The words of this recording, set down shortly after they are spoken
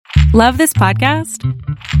Love this podcast?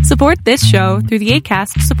 Support this show through the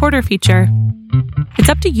Acast supporter feature. It's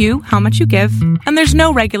up to you how much you give, and there's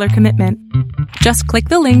no regular commitment. Just click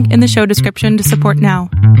the link in the show description to support now.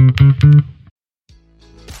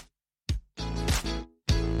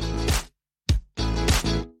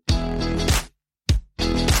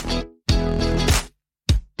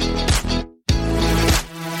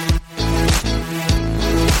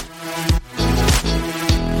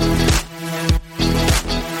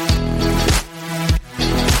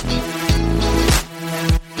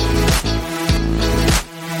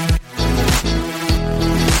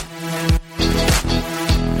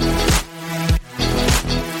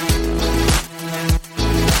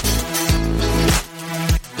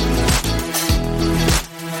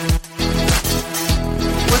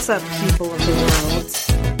 What's up, people of the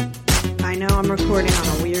world? I know I'm recording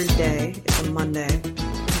on a weird day. It's a Monday.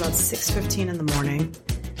 It's about 6:15 in the morning,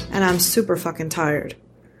 and I'm super fucking tired.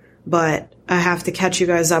 But I have to catch you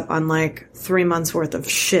guys up on like 3 months worth of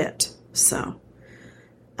shit. So,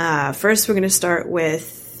 first we're going to start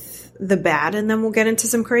with the bad, and then we'll get into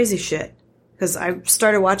some crazy shit. Because I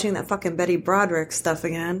started watching that fucking Betty Broderick stuff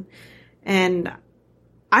again, and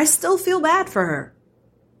I still feel bad for her.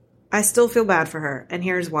 And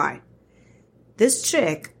here's why. This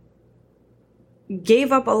chick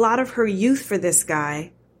gave up a lot of her youth for this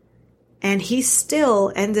guy, and he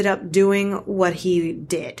still ended up doing what he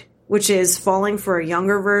did, which is falling for a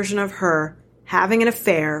younger version of her, having an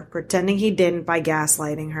affair, pretending he didn't by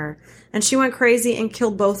gaslighting her, and she went crazy and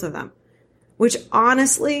killed both of them. Which,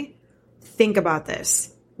 honestly, think about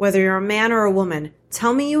this. Whether you're a man or a woman,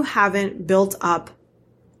 tell me you haven't built up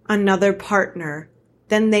another partner.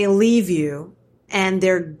 Then they leave you, and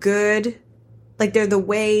they're good, like they're the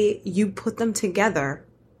way you put them together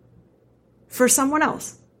for someone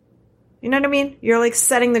else. You know what I mean? You're like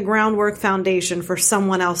setting the groundwork foundation for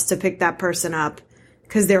someone else to pick that person up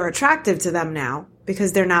because they're attractive to them now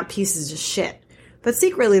because they're not pieces of shit. But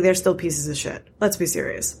secretly, they're still pieces of shit. Let's be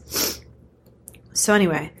serious. So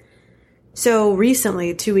anyway, so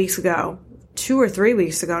recently, 2 weeks ago, 2 or 3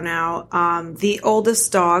 weeks ago now, the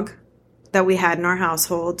oldest dog that we had in our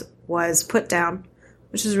household was put down,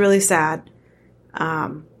 which is really sad.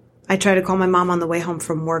 I tried to call my mom on the way home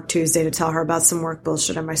from work Tuesday to tell her about some work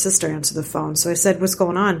bullshit, and my sister answered the phone. So I said, "What's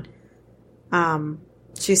going on?"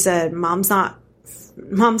 She said, Mom's not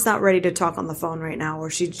ready to talk on the phone right now, or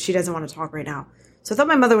she doesn't want to talk right now. So I thought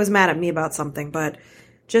my mother was mad at me about something, but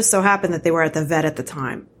just so happened that they were at the vet at the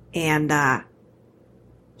time. And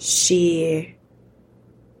she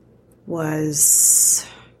was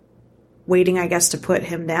waiting, I guess, to put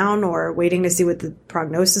him down or waiting to see what the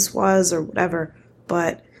prognosis was or whatever.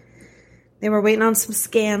 But they were waiting on some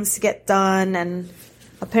scans to get done, and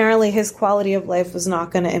apparently his quality of life was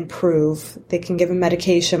not going to improve. They can give him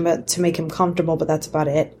medication but to make him comfortable, but that's about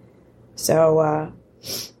it. So,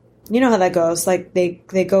 you know how that goes. Like,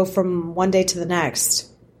 they go from one day to the next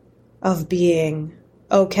of being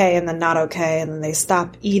okay and then not okay, and then they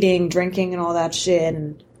stop eating, drinking, and all that shit,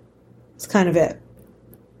 and it's kind of it.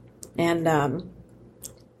 And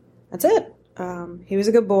that's it. He was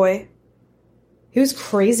a good boy. He was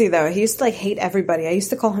crazy, though. He used to, like, hate everybody. I used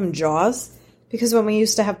to call him Jaws, because when we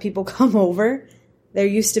used to have people come over, there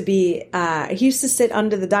used to be, he used to sit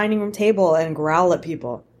under the dining room table and growl at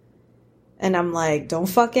people. And I'm like, don't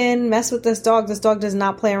fucking mess with this dog. This dog does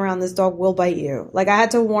not play around. This dog will bite you. Like, I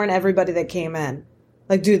had to warn everybody that came in.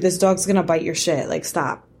 Like, dude, this dog's gonna bite your shit. Like,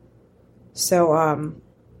 stop. So,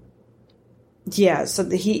 yeah, so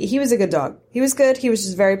he was a good dog. He was good. He was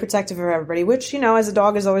just very protective of everybody, which, you know, as a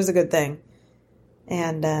dog is always a good thing.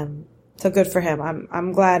 And so good for him.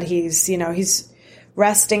 I'm glad he's, you know, he's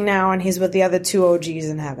resting now and he's with the other two OGs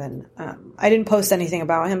in heaven. I didn't post anything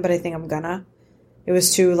about him, but I think I'm gonna. It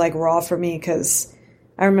was too, like, raw for me because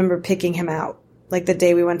I remember picking him out. Like, the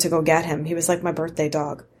day we went to go get him, he was like my birthday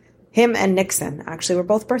dog. Him and Nixon, actually, were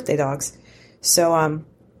both birthday dogs. So,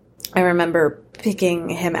 I remember picking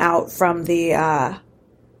him out from the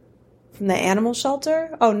animal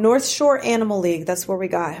shelter. Oh, North Shore Animal League. That's where we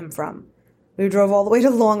got him from. We drove all the way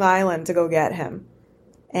to Long Island to go get him.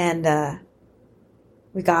 And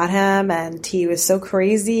we got him, and he was so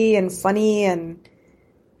crazy and funny, and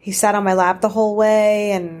he sat on my lap the whole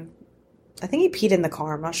way, and I think he peed in the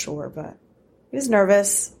car. I'm not sure, but he was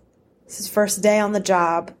nervous. It's his first day on the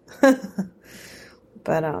job.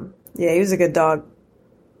 But, yeah, he was a good dog.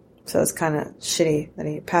 So it's kind of shitty that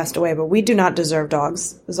he passed away. But we do not deserve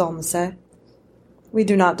dogs, is all I'm going to say. We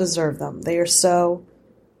do not deserve them.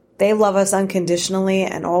 They love us unconditionally,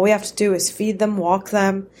 and all we have to do is feed them, walk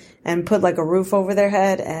them, and put like a roof over their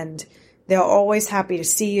head, and they're always happy to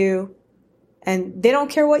see you. And they don't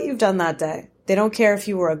care what you've done that day. They don't care if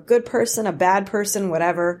you were a good person, a bad person,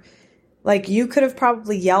 whatever. Like, you could have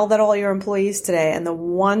probably yelled at all your employees today, and the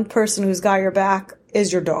one person who's got your back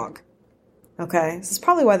is your dog. Okay? This is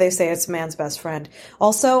probably why they say it's man's best friend.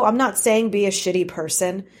 Also, I'm not saying be a shitty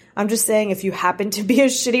person. I'm just saying if you happen to be a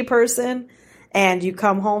shitty person and you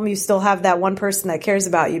come home, you still have that one person that cares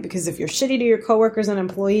about you, because if you're shitty to your coworkers and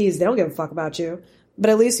employees, they don't give a fuck about you.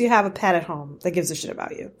 But at least you have a pet at home that gives a shit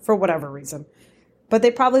about you for whatever reason. But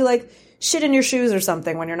they probably like shit in your shoes or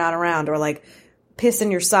something when you're not around, or like piss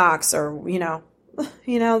in your socks, or,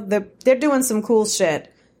 they're doing some cool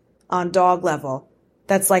shit on dog level.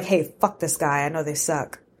 That's like, hey, fuck this guy. I know they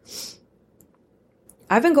suck.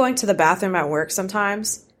 I've been going to the bathroom at work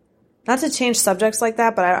sometimes. Not to change subjects like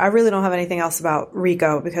that, but I really don't have anything else about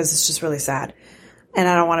Rico because it's just really sad. And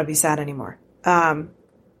I don't want to be sad anymore.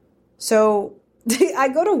 So I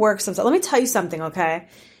go to work sometimes. Let me tell you something, okay?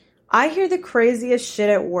 I hear the craziest shit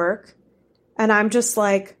at work, and I'm just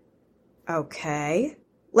like, okay.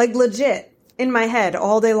 Like, legit, in my head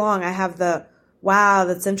all day long, I have the, wow,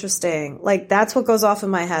 that's interesting. Like, that's what goes off in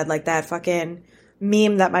my head, like that fucking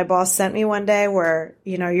meme that my boss sent me one day where,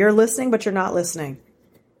 you're listening, but you're not listening.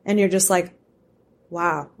 And you're just like,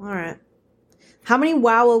 wow, all right. How many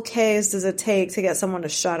wow okays does it take to get someone to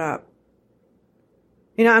shut up?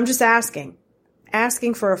 I'm just asking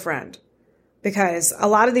for a friend. Because a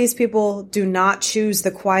lot of these people do not choose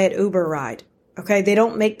the quiet Uber ride. Okay? They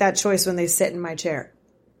don't make that choice when they sit in my chair.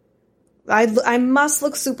 I must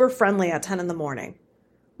look super friendly at 10 in the morning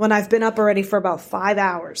when I've been up already for about 5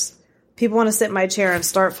 hours. People want to sit in my chair and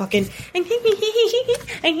start fucking and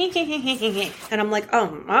I'm like,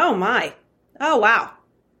 oh my. Oh, wow.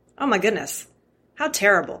 Oh, my goodness. How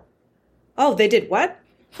terrible. Oh, they did what?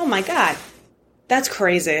 Oh, my God. That's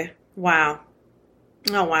crazy. Wow.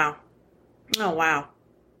 Oh, wow. Oh, wow.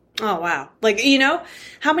 Oh, wow. Like,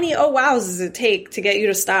 how many oh, wows does it take to get you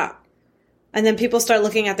to stop? And then people start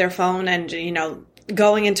looking at their phone and,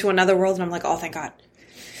 going into another world. And I'm like, oh, thank God.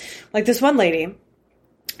 Like this one lady,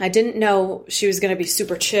 I didn't know she was going to be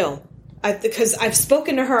super chill. Because I've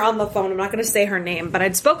spoken to her on the phone. I'm not going to say her name, but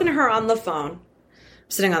I'd spoken to her on the phone. I'm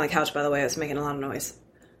sitting on the couch, by the way. I was making a lot of noise.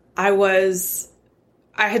 I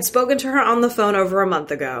had spoken to her on the phone over a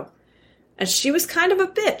month ago. And she was kind of a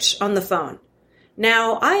bitch on the phone.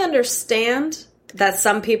 Now, I understand that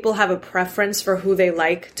some people have a preference for who they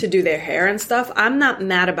like to do their hair and stuff. I'm not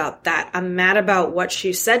mad about that. I'm mad about what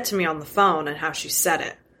she said to me on the phone and how she said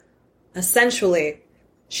it. Essentially,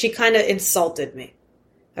 she kind of insulted me.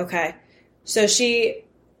 Okay? So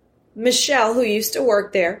Michelle, who used to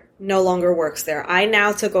work there, no longer works there. I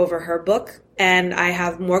now took over her book, and I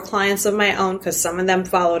have more clients of my own because some of them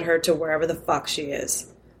followed her to wherever the fuck she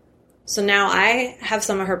is. So now I have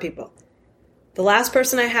some of her people. The last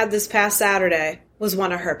person I had this past Saturday was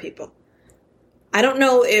one of her people. I don't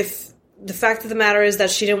know if the fact of the matter is that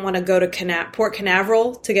she didn't want to go to Port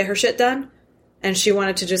Canaveral to get her shit done, and she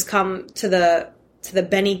wanted to just come to the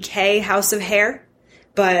Benny K House of Hair.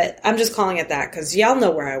 But I'm just calling it that because y'all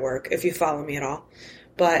know where I work if you follow me at all.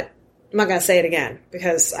 But I'm not going to say it again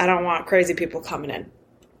because I don't want crazy people coming in.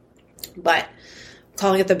 But I'm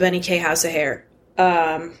calling it the Benny K House of Hair.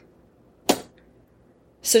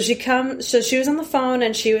 So she was on the phone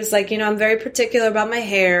and she was like, I'm very particular about my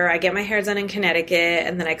hair. I get my hair done in Connecticut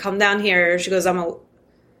and then I come down here. She goes, I'm a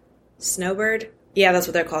snowbird? Yeah, that's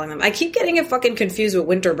what they're calling them. I keep getting it fucking confused with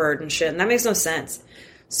winterbird and shit, and that makes no sense.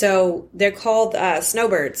 So they're called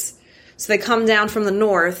snowbirds. So they come down from the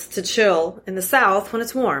north to chill in the south when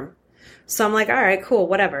it's warm. So I'm like, all right, cool,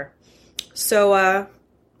 whatever. So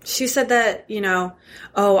she said that,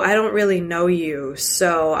 oh, I don't really know you,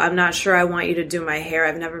 so I'm not sure I want you to do my hair.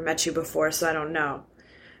 I've never met you before, so I don't know.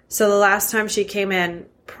 So the last time she came in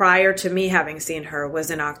prior to me having seen her was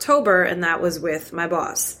in October, and that was with my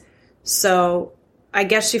boss. So I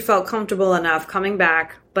guess she felt comfortable enough coming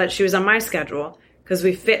back, but she was on my schedule because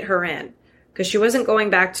we fit her in. Because she wasn't going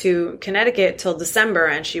back to Connecticut till December,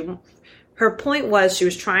 and her point was she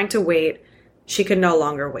was trying to wait. She could no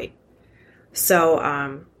longer wait. So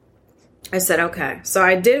I said, okay. So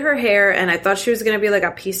I did her hair, and I thought she was going to be like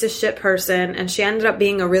a piece of shit person, and she ended up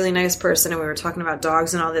being a really nice person, and we were talking about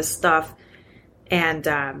dogs and all this stuff, and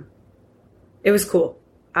it was cool.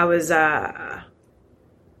 I was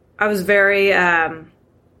very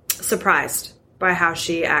surprised by how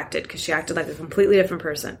she acted, because she acted like a completely different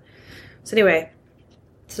person. So anyway,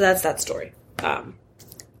 so that's that story.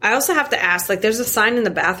 I also have to ask, there's a sign in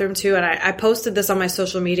the bathroom too, and I posted this on my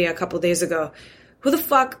social media a couple days ago. Who the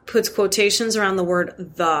fuck puts quotations around the word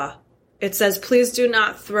the? It says, please do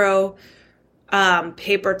not throw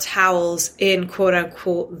paper towels in quote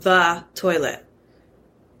unquote the toilet.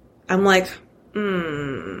 I'm like,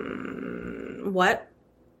 what?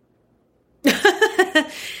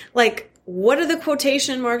 Like, what do the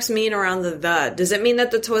quotation marks mean around the? Does it mean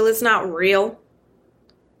that the toilet's not real?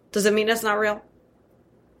 Does it mean it's not real?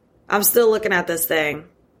 I'm still looking at this thing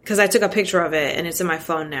because I took a picture of it and it's in my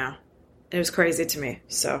phone now. It was crazy to me.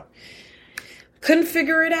 So couldn't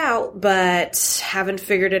figure it out, but haven't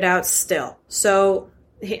figured it out still. So,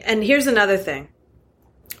 and here's another thing.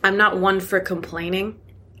 I'm not one for complaining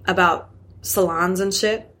about salons and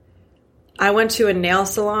shit. I went to a nail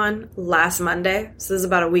salon last Monday. So this is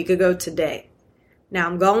about a week ago today. Now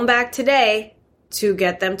I'm going back today to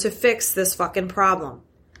get them to fix this fucking problem.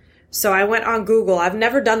 So I went on Google. I've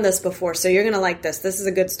never done this before, so you're going to like this. This is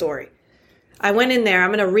a good story. I went in there.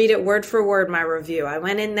 I'm going to read it word for word, my review. I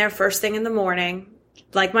went in there first thing in the morning,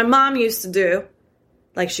 like my mom used to do.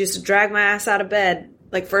 Like she used to drag my ass out of bed,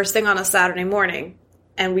 like first thing on a Saturday morning.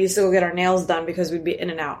 And we used to go get our nails done because we'd be in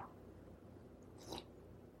and out.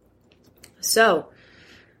 So,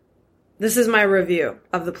 this is my review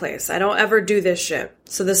of the place. I don't ever do this shit.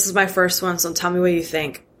 So this is my first one, so tell me what you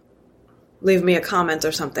think. Leave me a comment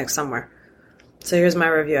or something somewhere. So here's my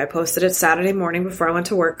review. I posted it Saturday morning before I went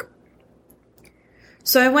to work.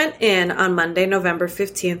 So I went in on Monday, November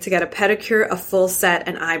 15th to get a pedicure, a full set,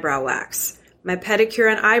 and eyebrow wax. My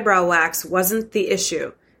pedicure and eyebrow wax wasn't the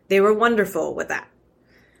issue. They were wonderful with that.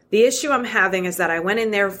 The issue I'm having is that I went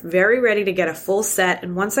in there very ready to get a full set,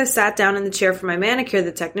 and once I sat down in the chair for my manicure,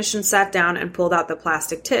 the technician sat down and pulled out the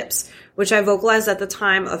plastic tips, which I vocalized at the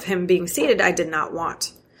time of him being seated I did not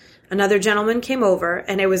want. Another gentleman came over,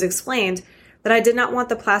 and it was explained that I did not want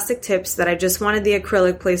the plastic tips, that I just wanted the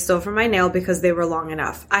acrylic placed over my nail because they were long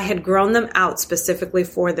enough. I had grown them out specifically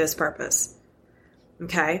for this purpose.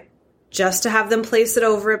 Okay? Just to have them place it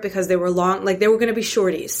over it because they were long, like they were going to be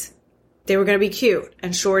shorties. They were going to be cute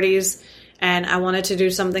and shorties, and I wanted to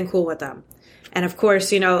do something cool with them. And of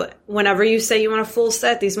course, you know, whenever you say you want a full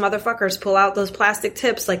set, these motherfuckers pull out those plastic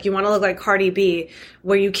tips like you want to look like Cardi B,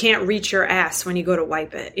 where you can't reach your ass when you go to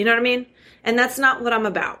wipe it. You know what I mean? And that's not what I'm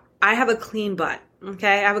about. I have a clean butt,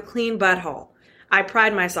 okay? I have a clean butthole. I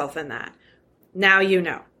pride myself in that. Now you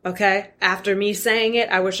know, okay? After me saying it,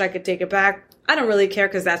 I wish I could take it back. I don't really care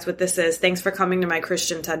because that's what this is. Thanks for coming to my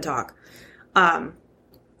Christian TED Talk.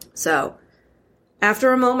 So,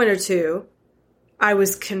 after a moment or two, I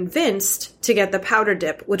was convinced to get the powder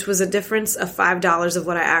dip, which was a difference of $5 of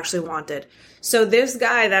what I actually wanted. So this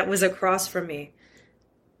guy that was across from me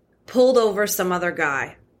pulled over some other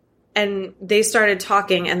guy, and they started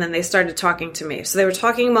talking, and then they started talking to me. So they were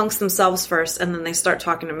talking amongst themselves first, and then they start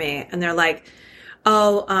talking to me, and they're like,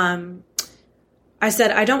 I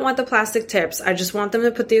said, I don't want the plastic tips. I just want them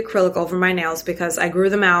to put the acrylic over my nails because I grew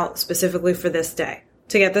them out specifically for this day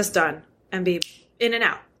to get this done and be in and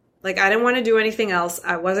out. Like, I didn't want to do anything else.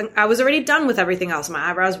 I was already done with everything else.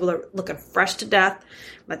 My eyebrows were looking fresh to death.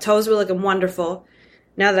 My toes were looking wonderful.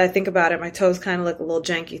 Now that I think about it, my toes kind of look a little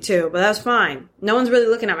janky too, but that's fine. No one's really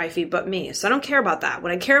looking at my feet but me, so I don't care about that.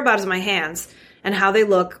 What I care about is my hands and how they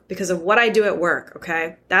look because of what I do at work,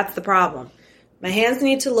 okay? That's the problem. My hands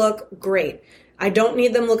need to look great. I don't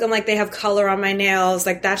need them looking like they have color on my nails.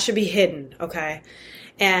 Like, that should be hidden, okay?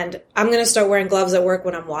 And I'm going to start wearing gloves at work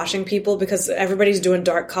when I'm washing people because everybody's doing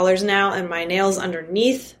dark colors now, and my nails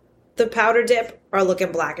underneath the powder dip are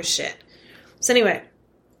looking black as shit. So anyway,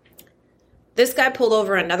 this guy pulled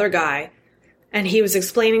over another guy, and he was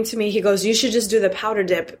explaining to me, he goes, you should just do the powder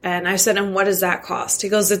dip. And I said, and what does that cost? He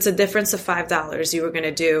goes, it's a difference of $5. You were going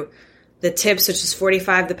to do the tips, which is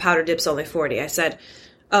 $45. The powder dip's only $40. I said,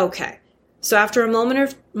 okay. So after a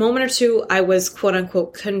moment or two, I was, quote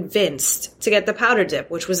unquote, convinced to get the powder dip,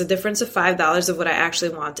 which was a difference of $5 of what I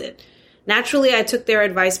actually wanted. Naturally, I took their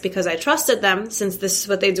advice because I trusted them, since this is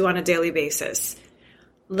what they do on a daily basis.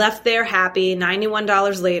 Left there happy,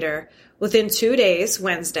 $91 later. Within 2 days,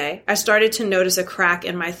 Wednesday, I started to notice a crack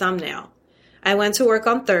in my thumbnail. I went to work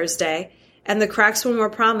on Thursday, and the cracks were more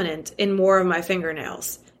prominent in more of my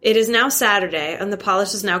fingernails. It is now Saturday, and the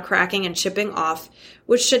polish is now cracking and chipping off,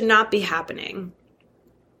 which should not be happening.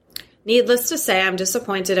 Needless to say, I'm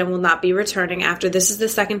disappointed and will not be returning after this is the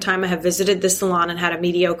second time I have visited this salon and had a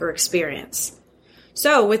mediocre experience.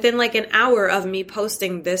 So, within like an hour of me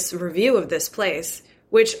posting this review of this place,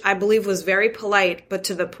 which I believe was very polite but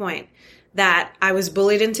to the point, that I was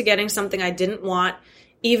bullied into getting something I didn't want,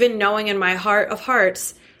 even knowing in my heart of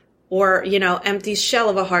hearts, or, you know, empty shell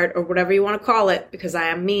of a heart, or whatever you want to call it, because I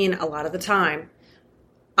am mean a lot of the time,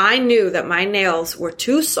 I knew that my nails were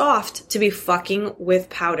too soft to be fucking with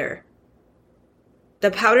powder. The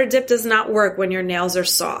powder dip does not work when your nails are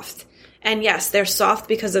soft. And yes, they're soft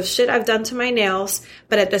because of shit I've done to my nails.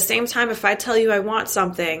 But at the same time, if I tell you I want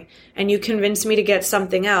something and you convince me to get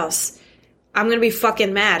something else, I'm going to be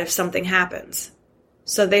fucking mad if something happens.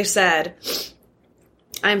 So they said,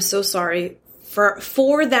 I'm so sorry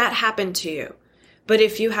for that happened to you. But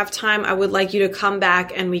if you have time, I would like you to come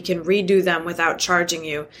back and we can redo them without charging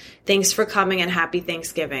you. Thanks for coming and happy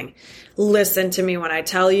Thanksgiving. Listen to me when I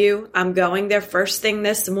tell you I'm going there first thing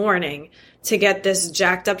this morning to get this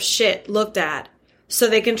jacked up shit looked at so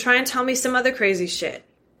they can try and tell me some other crazy shit.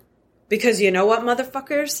 Because you know what,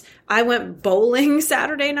 motherfuckers? I went bowling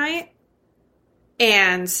Saturday night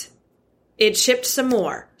and it chipped some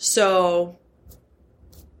more. So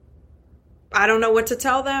I don't know what to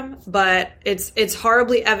tell them, but it's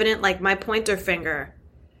horribly evident, like my pointer finger,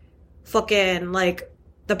 fucking, like,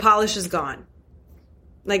 the polish is gone.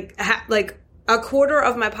 Like a quarter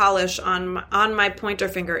of my polish on my pointer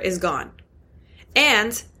finger is gone.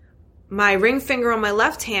 And my ring finger on my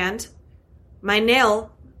left hand, my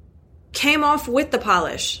nail came off with the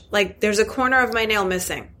polish. Like, there's a corner of my nail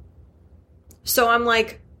missing. So I'm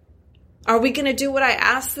like, are we going to do what I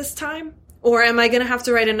asked this time? Or am I going to have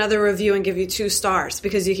to write another review and give you 2 stars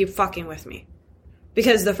because you keep fucking with me?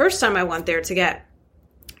 Because the first time I went there to get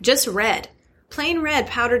just red, plain red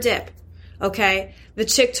powder dip, okay? The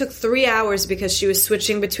chick took 3 hours because she was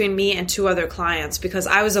switching between me and 2 other clients because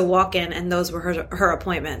I was a walk-in and those were her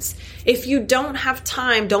appointments. If you don't have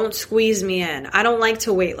time, don't squeeze me in. I don't like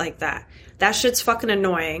to wait like that. That shit's fucking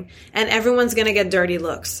annoying and everyone's going to get dirty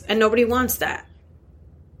looks and nobody wants that.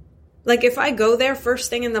 Like, if I go there first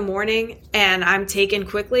thing in the morning and I'm taken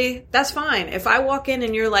quickly, that's fine. If I walk in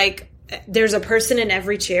and you're like, there's a person in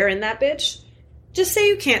every chair in that bitch, just say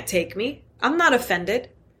you can't take me. I'm not offended.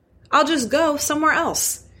 I'll just go somewhere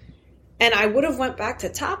else. And I would have went back to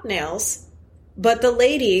Top Nails, but the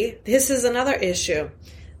lady, this is another issue.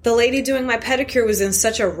 The lady doing my pedicure was in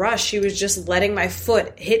such a rush, she was just letting my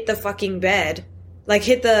foot hit the fucking bed. Like,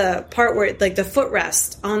 hit the part where, like, the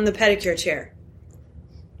footrest on the pedicure chair.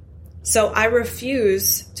 So I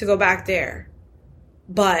refuse to go back there.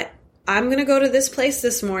 But I'm going to go to this place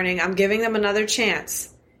this morning. I'm giving them another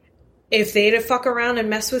chance. If they to fuck around and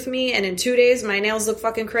mess with me and in 2 days my nails look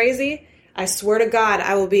fucking crazy, I swear to God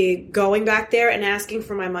I will be going back there and asking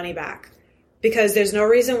for my money back. Because there's no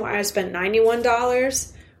reason why I spent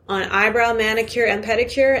 $91 on eyebrow manicure and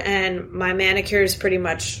pedicure and my manicure is pretty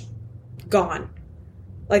much gone.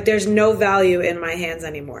 Like, there's no value in my hands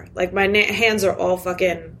anymore. Like, my hands are all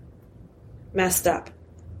fucking messed up.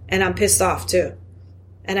 And I'm pissed off, too.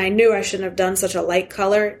 And I knew I shouldn't have done such a light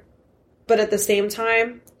color. But at the same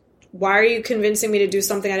time, why are you convincing me to do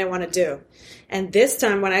something I didn't want to do? And this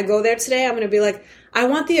time, when I go there today, I'm going to be like, I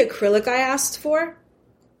want the acrylic I asked for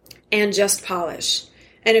and just polish.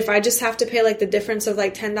 And if I just have to pay, like, the difference of,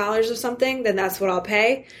 like, $10 or something, then that's what I'll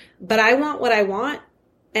pay. But I want what I want.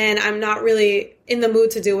 And I'm not really in the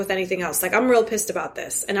mood to deal with anything else. Like, I'm real pissed about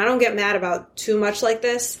this. And I don't get mad about too much like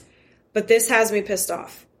this. But this has me pissed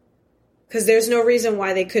off. Because there's no reason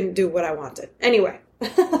why they couldn't do what I wanted. Anyway.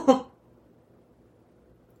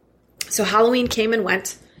 So Halloween came and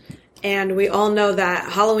went. And we all know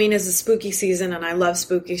that Halloween is a spooky season. And I love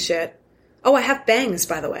spooky shit. Oh, I have bangs,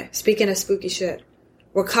 by the way. Speaking of spooky shit.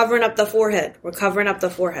 We're covering up the forehead.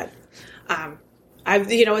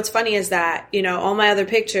 You know, what's funny is that, you know, all my other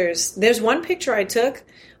pictures. There's one picture I took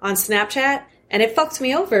on Snapchat. And it fucked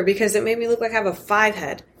me over because it made me look like I have a 5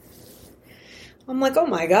 head. I'm like, oh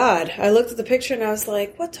my God. I looked at the picture and I was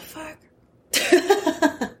like, what the fuck?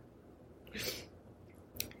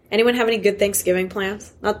 Anyone have any good Thanksgiving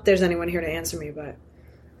plans? Not that there's anyone here to answer me, but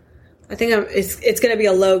I think it's going to be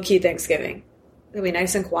a low-key Thanksgiving. It's going to be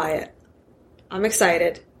nice and quiet. I'm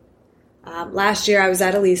excited. Last year I was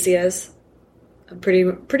at Alicia's. I'm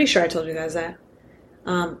pretty sure I told you guys that.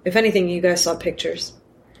 If anything, you guys saw pictures.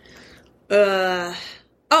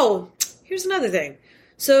 Oh, here's another thing.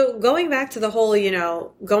 So going back to the whole, you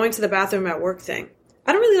know, going to the bathroom at work thing,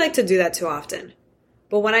 I don't really like to do that too often.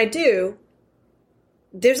 But when I do,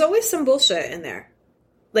 there's always some bullshit in there.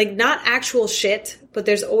 Like, not actual shit, but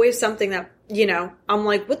there's always something that, you know, I'm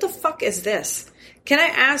like, what the fuck is this? Can I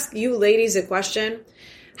ask you ladies a question?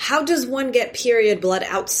 How does one get period blood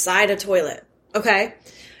outside a toilet? Okay?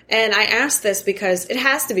 And I ask this because it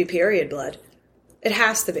has to be period blood. It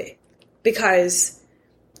has to be. Because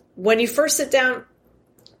when you first sit down...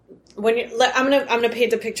 I'm gonna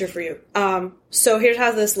paint a picture for you. So here's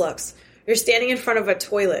how this looks. You're standing in front of a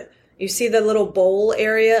toilet. You see the little bowl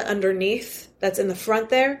area underneath that's in the front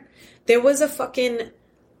there? There was a fucking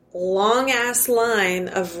long ass line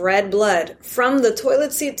of red blood from the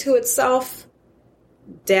toilet seat to itself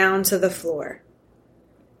down to the floor.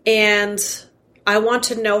 And I want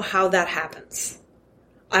to know how that happens.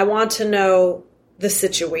 I want to know the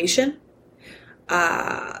situation,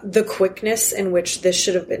 the quickness in which this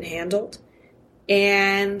should have been handled.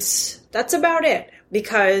 And that's about it.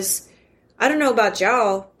 Because I don't know about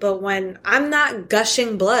y'all, but when I'm not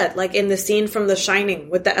gushing blood, like in the scene from The Shining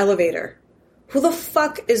with the elevator, who the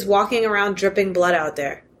fuck is walking around dripping blood out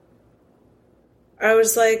there? I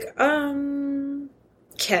was like,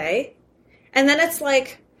 okay. And then it's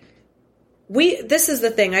like, this is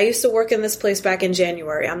the thing. I used to work in this place back in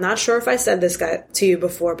January. I'm not sure if I said this to you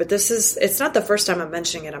before, but it's not the first time I'm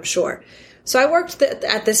mentioning it, I'm sure. So I worked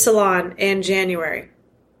at this salon in January.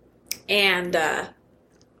 And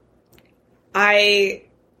I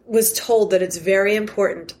was told that it's very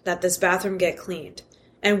important that this bathroom get cleaned.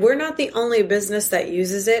 And we're not the only business that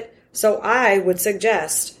uses it. So I would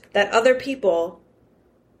suggest that other people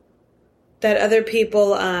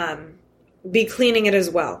be cleaning it as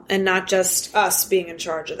well, and not just us being in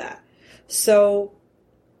charge of that. So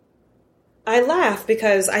I laugh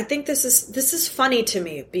because I think this is funny to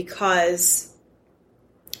me because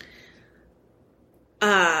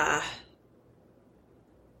no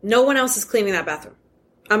one else is cleaning that bathroom.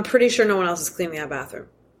 I'm pretty sure no one else is cleaning that bathroom.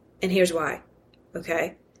 And here's why.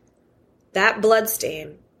 Okay? That blood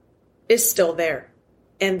stain is still there.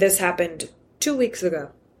 And this happened 2 weeks ago.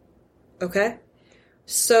 Okay?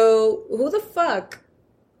 So, who the fuck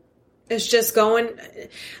is just going...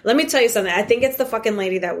 Let me tell you something. I think it's the fucking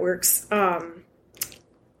lady that works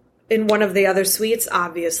in one of the other suites,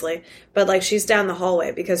 obviously. But, like, she's down the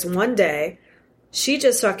hallway. Because one day, she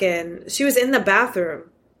was in the bathroom.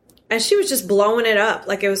 And she was just blowing it up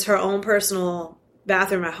like it was her own personal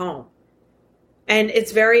bathroom at home. And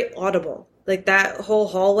it's very audible. Like, that whole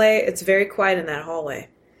hallway, it's very quiet in that hallway.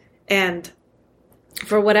 And...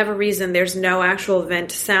 for whatever reason, there's no actual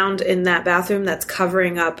vent sound in that bathroom that's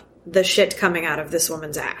covering up the shit coming out of this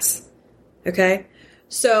woman's ass. Okay?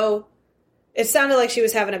 So, it sounded like she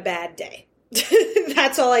was having a bad day.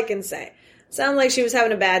 That's all I can say. It sounded like she was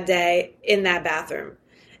having a bad day in that bathroom.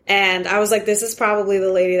 And I was like, this is probably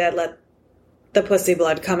the lady that let the pussy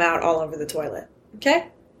blood come out all over the toilet. Okay?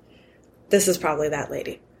 This is probably that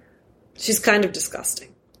lady. She's kind of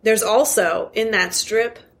disgusting. There's also, in that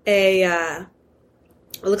strip, it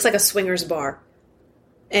looks like a swingers bar.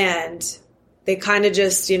 And they kind of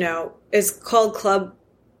just, it's called Club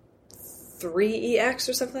 3EX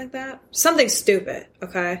or something like that. Something stupid,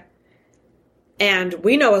 okay? And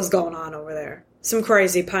we know what's going on over there. Some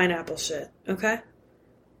crazy pineapple shit, okay?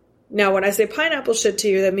 Now, when I say pineapple shit to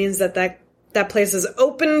you, that means that place is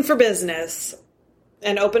open for business.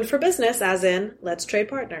 And open for business as in, let's trade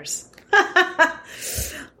partners.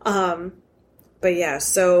 But yeah,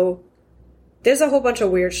 so... there's a whole bunch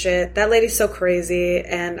of weird shit. That lady's so crazy,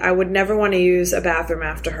 and I would never want to use a bathroom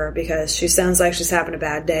after her because she sounds like she's having a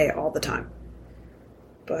bad day all the time.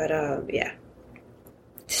 But, yeah.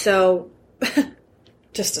 So,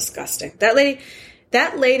 just disgusting.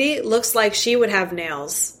 That lady looks like she would have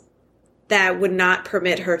nails that would not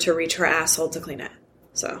permit her to reach her asshole to clean it.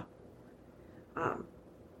 So,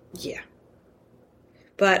 yeah.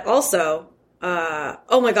 But also...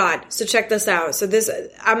 oh my god, so check this out. So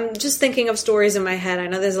I'm just thinking of stories in my head. I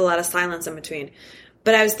know there's a lot of silence in between.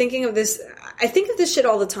 But I was thinking of this, I think of this shit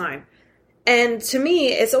all the time. And to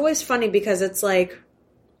me, it's always funny because it's like,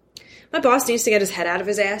 my boss needs to get his head out of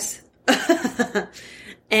his ass.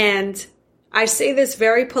 And I say this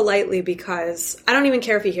very politely because I don't even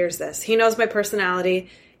care if he hears this. He knows my personality.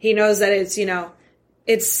 He knows that it's,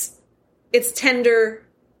 it's tender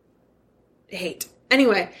hate.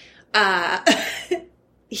 Anyway,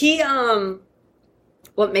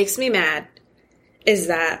 what makes me mad is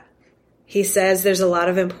that he says there's a lot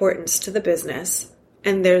of importance to the business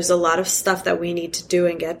and there's a lot of stuff that we need to do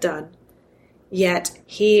and get done. Yet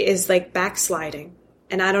he is like backsliding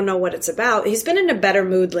and I don't know what it's about. He's been in a better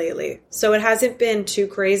mood lately, so it hasn't been too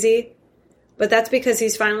crazy, but that's because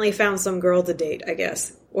he's finally found some girl to date, I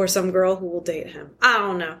guess, or some girl who will date him. I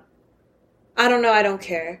don't know. I don't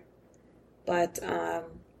care. But,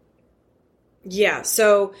 yeah,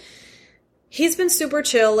 so he's been super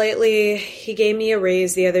chill lately. He gave me a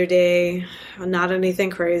raise the other day. Not anything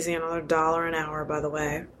crazy, another $1 an hour, by the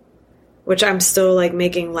way. Which I'm still, like,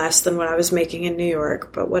 making less than what I was making in New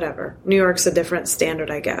York, but whatever. New York's a different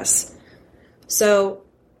standard, I guess. So,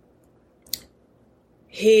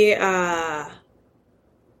 he's a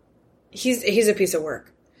piece of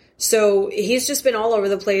work. So, he's just been all over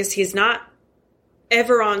the place. He's not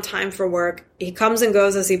ever on time for work. He comes and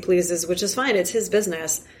goes as he pleases, which is fine. It's his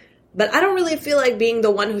business. But I don't really feel like being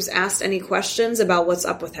the one who's asked any questions about what's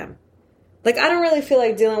up with him. Like, I don't really feel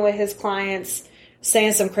like dealing with his clients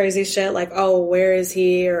saying some crazy shit like, oh, where is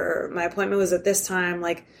he? Or my appointment was at this time.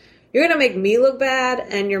 Like, you're going to make me look bad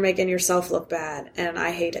and you're making yourself look bad. And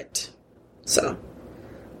I hate it. So,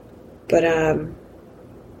 but,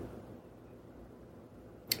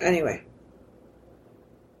 anyway,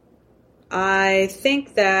 I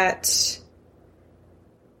think that,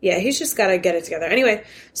 yeah, he's just got to get it together. Anyway,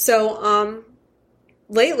 so,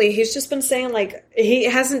 lately he's just been saying, like, he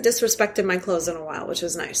hasn't disrespected my clothes in a while, which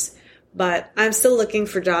is nice. But I'm still looking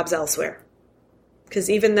for jobs elsewhere. Because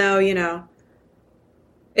even though, you know,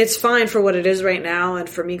 it's fine for what it is right now and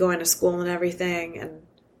for me going to school and everything, and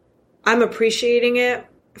I'm appreciating it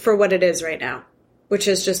for what it is right now, which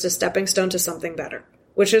is just a stepping stone to something better,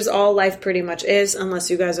 which is all life pretty much is, unless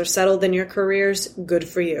you guys are settled in your careers, good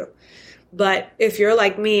for you. But if you're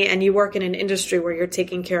like me and you work in an industry where you're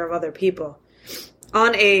taking care of other people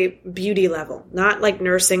on a beauty level, not like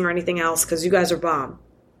nursing or anything else, because you guys are bomb.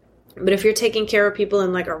 But if you're taking care of people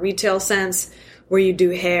in like a retail sense, where you do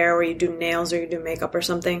hair or you do nails or you do makeup or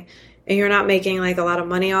something, and you're not making like a lot of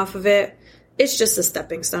money off of it, it's just a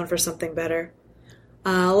stepping stone for something better.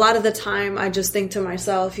 A lot of the time I just think to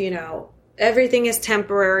myself, you know, everything is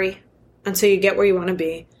temporary until you get where you want to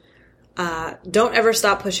be. Don't ever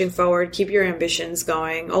stop pushing forward. Keep your ambitions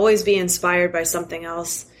going. Always be inspired by something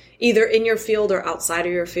else, either in your field or outside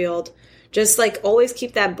of your field. Just like always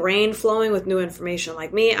keep that brain flowing with new information.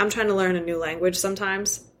 Like me, I'm trying to learn a new language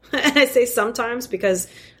sometimes. And I say sometimes because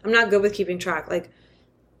I'm not good with keeping track. Like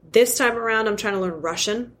this time around, I'm trying to learn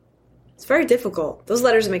Russian. It's very difficult. Those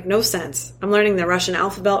letters make no sense. I'm learning the Russian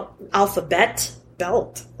alphabet.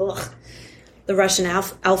 The Russian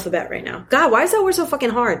alphabet right now. God, why is that word so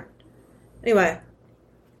fucking hard? Anyway,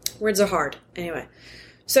 words are hard. Anyway,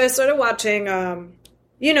 so I started watching,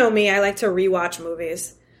 you know me, I like to rewatch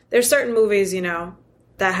movies. There's certain movies, you know,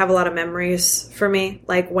 that have a lot of memories for me.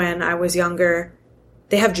 Like when I was younger,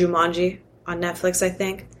 they have Jumanji on Netflix, I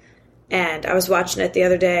think. And I was watching it the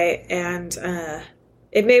other day, and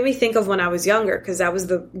it made me think of when I was younger, because that was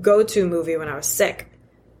the go-to movie when I was sick.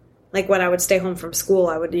 Like when I would stay home from school,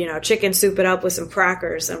 I would, you know, chicken soup it up with some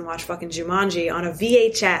crackers and watch fucking Jumanji on a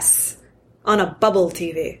VHS, on a bubble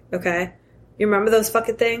TV, okay? You remember those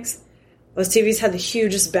fucking things? Those TVs had the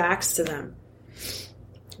hugest backs to them.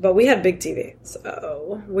 But we had big TV,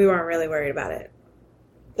 so we weren't really worried about it.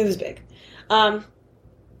 It was big.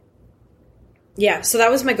 Yeah, so that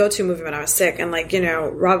was my go-to movie when I was sick. And, like, you know,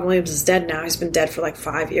 Robin Williams is dead now. He's been dead for, like,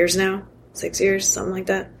 5 years now. 6 years, something like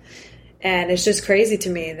that. And it's just crazy to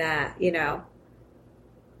me that, you know,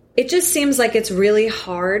 it just seems like it's really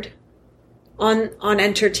hard on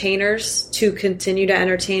entertainers to continue to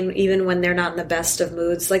entertain even when they're not in the best of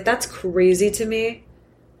moods. Like, that's crazy to me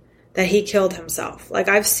that he killed himself. Like,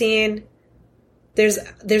 I've seen, there's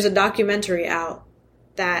a documentary out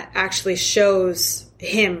that actually shows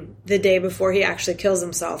him the day before he actually kills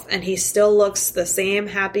himself, and he still looks the same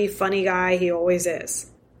happy, funny guy he always is.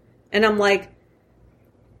 And I'm like,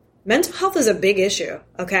 mental health is a big issue,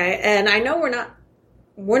 okay? And I know we're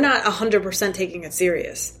not 100% taking it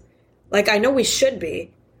serious. Like, I know we should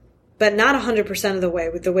be, but not 100% of the way,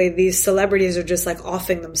 with the way these celebrities are just, like,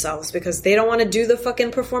 offing themselves because they don't want to do the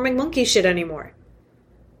fucking performing monkey shit anymore.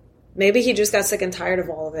 Maybe he just got sick and tired of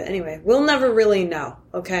all of it. Anyway, we'll never really know,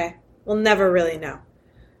 okay? We'll never really know.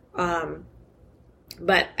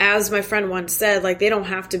 But as my friend once said, like, they don't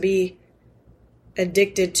have to be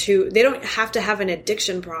addicted to, they don't have to have an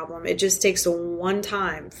addiction problem. It just takes one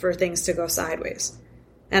time for things to go sideways.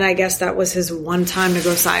 And I guess that was his one time to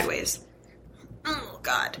go sideways. Oh,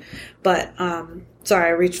 God. But, sorry,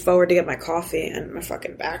 I reached forward to get my coffee and my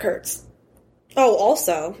fucking back hurts. Oh,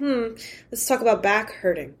 also, let's talk about back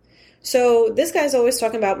hurting. So this guy's always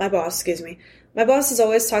talking about, my boss is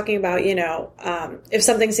always talking about, you know, if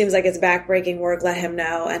something seems like it's back-breaking work, let him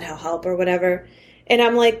know and he'll help or whatever. And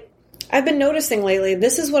I'm like, I've been noticing lately,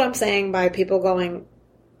 this is what I'm saying by people going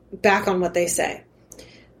back on what they say.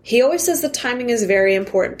 He always says the timing is very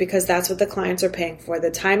important because that's what the clients are paying for, the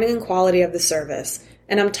timing and quality of the service.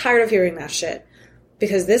 And I'm tired of hearing that shit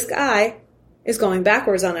because this guy is going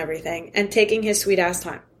backwards on everything and taking his sweet-ass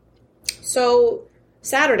time. So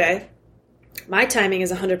Saturday, my timing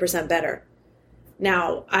is 100% better.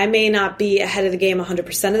 Now, I may not be ahead of the game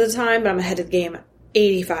 100% of the time, but I'm ahead of the game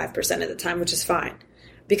 85% of the time, which is fine.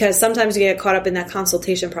 Because sometimes you get caught up in that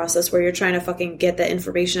consultation process where you're trying to fucking get the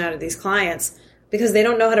information out of these clients because they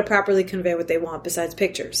don't know how to properly convey what they want besides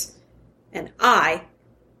pictures. And I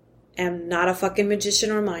am not a fucking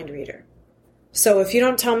magician or mind reader. So if you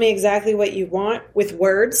don't tell me exactly what you want with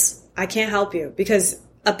words, I can't help you because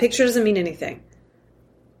a picture doesn't mean anything.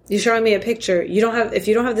 You're showing me a picture, if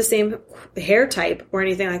you don't have the same hair type or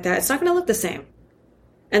anything like that, it's not going to look the same.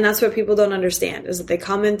 And that's what people don't understand, is that they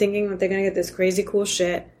come in thinking that they're going to get this crazy cool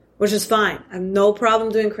shit, which is fine. I have no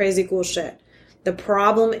problem doing crazy cool shit. The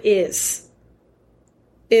problem is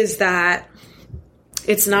that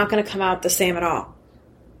it's not going to come out the same at all.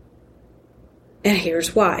 And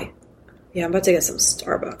here's why. Yeah, I'm about to get some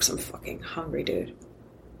Starbucks. I'm fucking hungry, dude.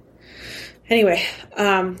 Anyway,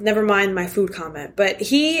 never mind my food comment. But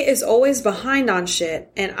he is always behind on shit,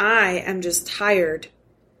 and I am just tired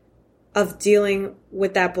of dealing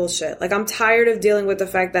with that bullshit. Like, I'm tired of dealing with the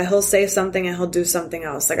fact that he'll say something and he'll do something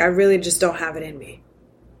else. Like, I really just don't have it in me.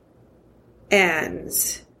 And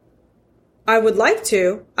I would like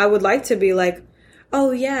to be like,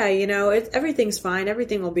 oh yeah, you know, everything's fine.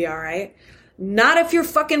 Everything will be all right. Not if you're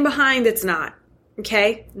fucking behind, it's not.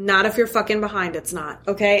 Okay? Not if you're fucking behind, it's not.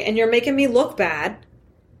 Okay? And you're making me look bad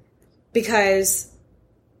because,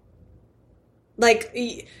 like,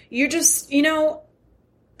 you're just, you know,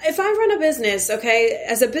 if I run a business, okay,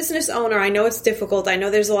 as a business owner, I know it's difficult. I know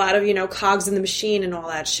there's a lot of, you know, cogs in the machine and all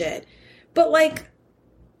that shit. But, like,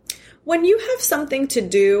 when you have something to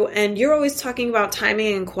do and you're always talking about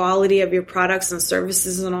timing and quality of your products and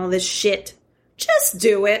services and all this shit, just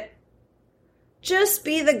do it. Just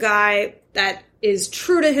be the guy that is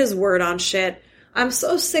true to his word on shit. I'm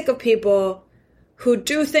so sick of people who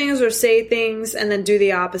do things or say things and then do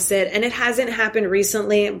the opposite. And it hasn't happened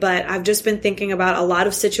recently, but I've just been thinking about a lot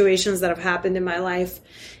of situations that have happened in my life.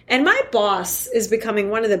 And my boss is becoming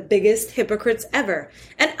one of the biggest hypocrites ever.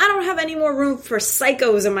 And I don't have any more room for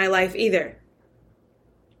psychos in my life either.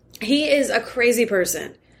 He is a crazy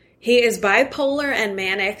person. He is bipolar and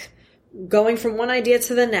manic, going from one idea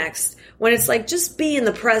to the next. When it's like, just be in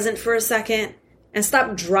the present for a second and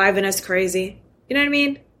stop driving us crazy. You know what I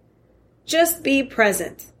mean? Just be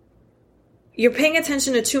present. You're paying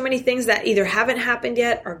attention to too many things that either haven't happened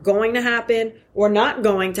yet, are going to happen, or not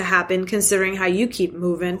going to happen, considering how you keep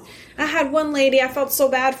moving. I had one lady, I felt so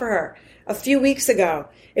bad for her a few weeks ago.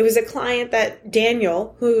 It was a client that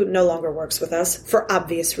Daniel, who no longer works with us for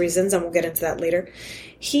obvious reasons, and we'll get into that later.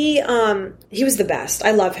 He was the best.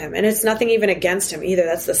 I love him. And it's nothing even against him either.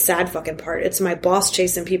 That's the sad fucking part. It's my boss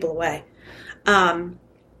chasing people away.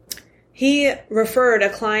 He referred a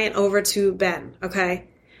client over to Ben, okay?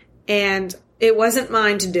 And it wasn't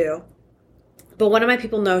mine to do. But one of my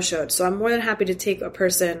people no-showed. So I'm more than happy to take a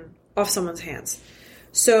person off someone's hands.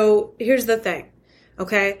 So here's the thing,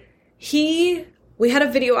 okay? We had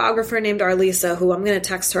a videographer named Arlisa, who I'm going to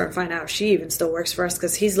text her and find out if she even still works for us,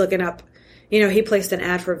 because he's looking up, you know, he placed an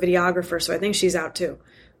ad for a videographer, so I think she's out too.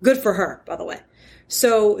 Good for her, by the way.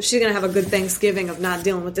 So she's going to have a good Thanksgiving of not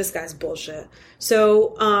dealing with this guy's bullshit.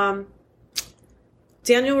 So,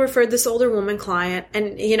 Daniel referred this older woman client,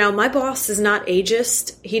 and, you know, my boss is not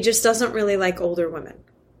ageist. He just doesn't really like older women.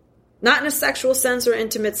 Not in a sexual sense or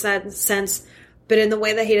intimate sense, but in the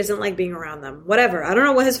way that he doesn't like being around them. Whatever. I don't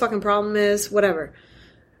know what his fucking problem is. Whatever.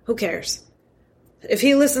 Who cares? If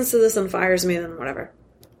he listens to this and fires me, then whatever.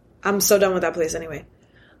 I'm so done with that place anyway.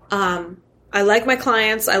 I like my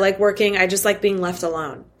clients. I like working. I just like being left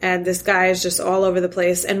alone. And this guy is just all over the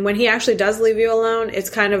place. And when he actually does leave you alone, it's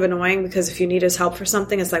kind of annoying, because if you need his help for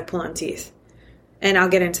something, it's like pulling teeth. And I'll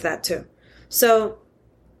get into that too. So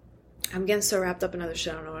I'm getting so wrapped up in other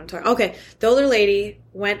shit. I don't know what I'm talking. Okay. The older lady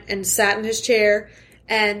went and sat in his chair,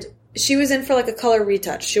 and she was in for like a color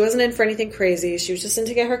retouch. She wasn't in for anything crazy. She was just in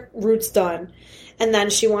to get her roots done. And then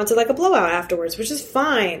she wanted like a blowout afterwards, which is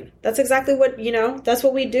fine. That's exactly what, you know, that's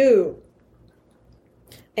what we do.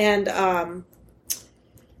 And,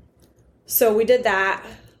 so we did that.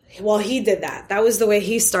 Well, he did that. That was the way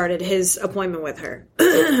he started his appointment with her,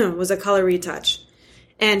 was a color retouch.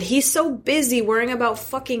 And he's so busy worrying about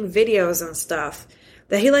fucking videos and stuff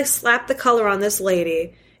that he like slapped the color on this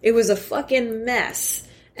lady. It was a fucking mess.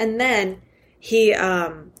 And then he,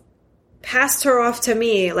 passed her off to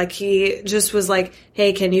me. Like, he just was like,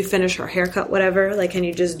 hey, can you finish her haircut, whatever? Like, can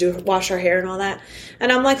you just wash her hair and all that?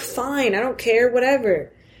 And I'm like, fine, I don't care,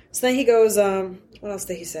 whatever. So then he goes, what else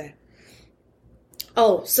did he say?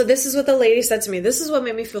 Oh, so this is what the lady said to me. This is what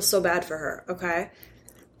made me feel so bad for her, okay?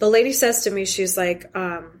 The lady says to me, she's like,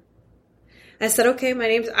 I said, okay,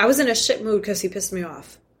 I was in a shit mood because he pissed me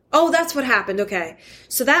off. Oh, that's what happened, okay.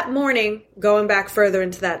 So that morning, going back further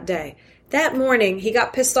into that day, that morning, he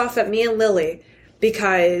got pissed off at me and Lily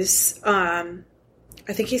because, I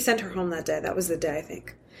think he sent her home that day. That was the day, I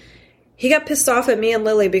think. He got pissed off at me and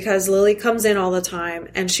Lily because Lily comes in all the time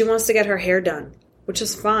and she wants to get her hair done, which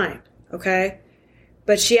is fine, okay?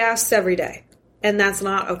 But she asks every day, and that's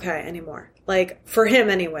not okay anymore. Like, for him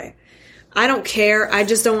anyway. I don't care. I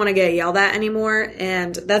just don't want to get yelled at anymore.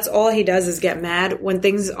 And that's all he does is get mad when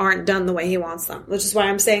things aren't done the way he wants them, which is why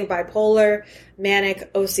I'm saying bipolar,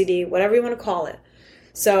 manic, OCD, whatever you want to call it.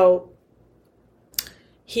 So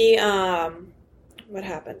he, what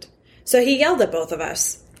happened? So he yelled at both of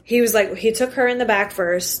us. He was like, he took her in the back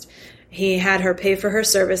first. He had her pay for her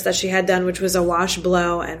service that she had done, which was a wash,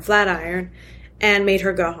 blow, and flat iron, and made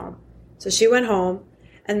her go home. So she went home,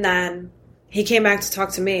 and then he came back to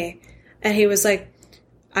talk to me. And he was like,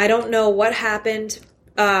 I don't know what happened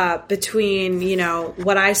between, you know,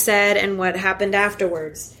 what I said and what happened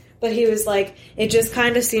afterwards. But he was like, it just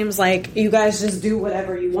kind of seems like you guys just do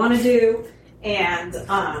whatever you want to do. And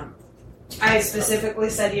I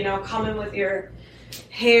specifically said, you know, come in with your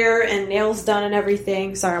hair and nails done and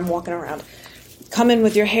everything. Sorry, I'm walking around. Come in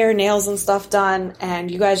with your hair, nails, and stuff done.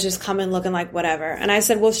 And you guys just come in looking like whatever. And I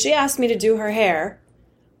said, well, she asked me to do her hair.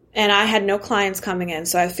 And I had no clients coming in,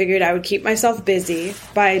 so I figured I would keep myself busy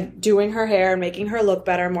by doing her hair and making her look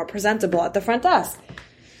better and more presentable at the front desk,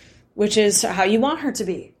 which is how you want her to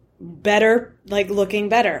be. Better, like looking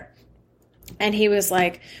better. And he was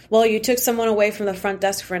like, well, you took someone away from the front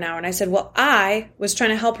desk for an hour. And I said, well, I was trying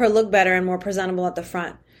to help her look better and more presentable at the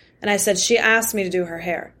front. And I said, she asked me to do her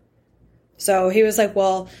hair. So he was like,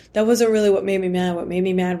 well, that wasn't really what made me mad. What made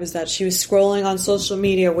me mad was that she was scrolling on social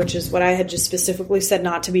media, which is what I had just specifically said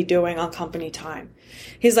not to be doing on company time.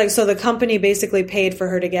 He's like, so the company basically paid for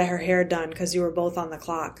her to get her hair done because you were both on the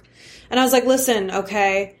clock. And I was like, listen,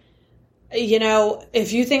 okay, you know,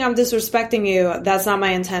 if you think I'm disrespecting you, that's not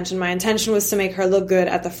my intention. My intention was to make her look good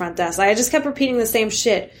at the front desk. I just kept repeating the same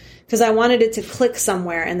shit because I wanted it to click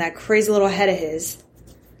somewhere in that crazy little head of his.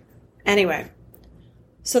 Anyway.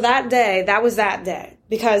 So that day, that was that day,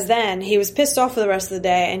 because then he was pissed off for the rest of the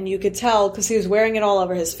day, and you could tell because he was wearing it all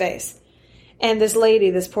over his face. And this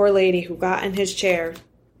lady, this poor lady who got in his chair,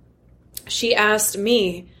 she asked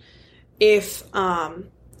me if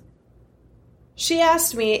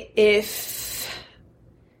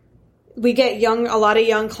we get a lot of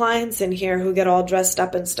young clients in here who get all dressed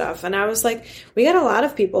up and stuff. And I was like, we get a lot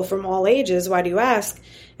of people from all ages. Why do you ask?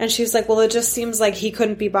 And she's like, well, it just seems like he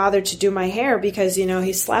couldn't be bothered to do my hair because, you know,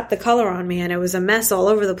 he slapped the color on me and it was a mess all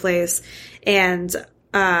over the place. And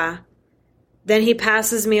then he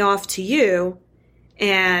passes me off to you,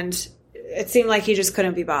 and it seemed like he just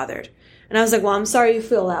couldn't be bothered. And I was like, well, I'm sorry you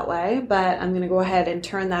feel that way, but I'm going to go ahead and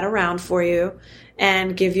turn that around for you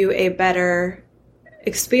and give you a better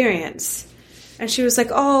experience. And she was like,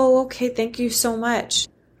 oh, okay, thank you so much.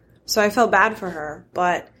 So I felt bad for her,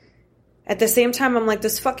 but at the same time, I'm like,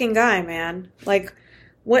 this fucking guy, man, like,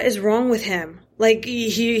 what is wrong with him? Like,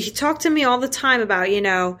 he talked to me all the time about, you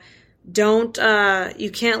know,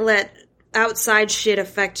 you can't let outside shit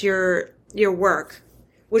affect your work,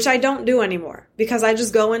 which I don't do anymore, because I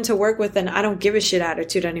just go into work with an I don't give a shit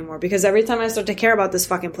attitude anymore, because every time I start to care about this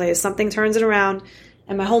fucking place, something turns it around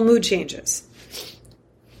and my whole mood changes.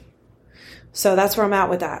 So that's where I'm at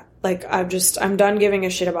with that. Like, I'm done giving a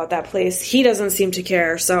shit about that place. He doesn't seem to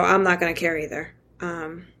care, so I'm not going to care either.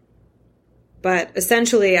 But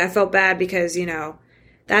essentially, I felt bad because, you know,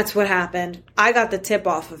 that's what happened. I got the tip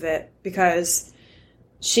off of it because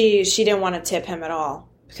she didn't want to tip him at all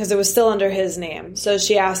because it was still under his name. So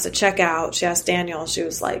she asked to check out. She asked Daniel. She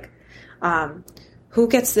was like, who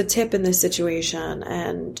gets the tip in this situation?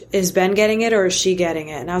 And is Ben getting it or is she getting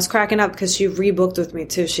it? And I was cracking up because she rebooked with me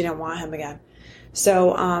too. She didn't want him again.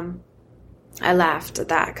 So I laughed at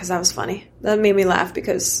that because that was funny. That made me laugh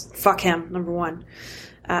because fuck him, number one.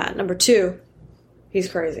 Number two, he's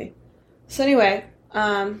crazy. So anyway,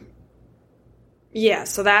 yeah,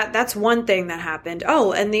 so that's one thing that happened.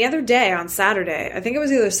 Oh, and the other day on Saturday, I think it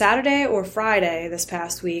was either Saturday or Friday this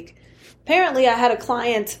past week, apparently I had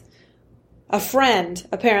a friend,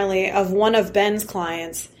 apparently, of one of Ben's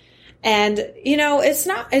clients. And, you know,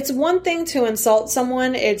 it's one thing to insult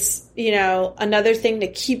someone. It's, you know, another thing to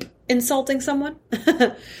keep insulting someone.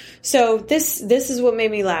 So this is what made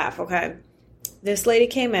me laugh, okay? This lady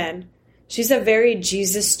came in. She's a very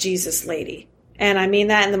Jesus lady. And I mean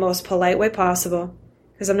that in the most polite way possible,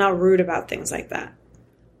 because I'm not rude about things like that.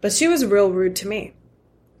 But she was real rude to me.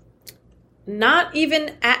 Not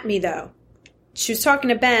even at me, though. She was talking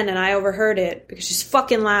to Ben, and I overheard it because she's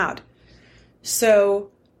fucking loud. So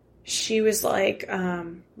she was like,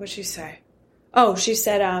 what'd she say? Oh, she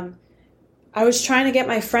said, I was trying to get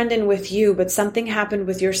my friend in with you, but something happened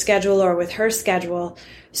with your schedule or with her schedule.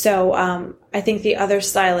 So I think the other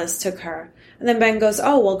stylist took her. And then Ben goes,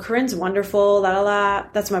 oh, well, Corinne's wonderful, la la la.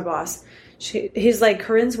 That's my boss. He's like,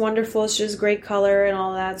 Corinne's wonderful. She has great color and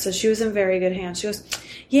all that. So she was in very good hands. She goes,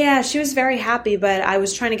 yeah, she was very happy, but I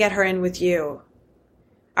was trying to get her in with you.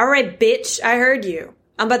 All right, bitch, I heard you.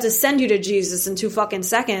 I'm about to send you to Jesus in 2 fucking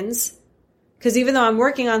seconds. Because even though I'm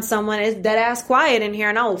working on someone, it's dead ass quiet in here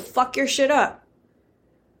and I will fuck your shit up.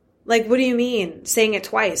 Like, what do you mean? Saying it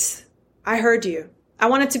twice. I heard you. I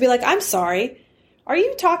wanted to be like, I'm sorry. Are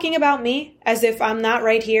you talking about me as if I'm not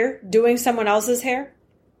right here doing someone else's hair?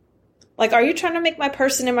 Like, are you trying to make my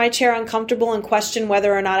person in my chair uncomfortable and question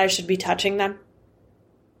whether or not I should be touching them?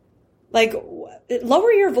 Like,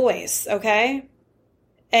 lower your voice, okay?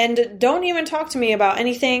 And don't even talk to me about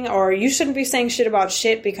anything, or you shouldn't be saying shit about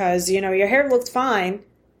shit because, you know, your hair looked fine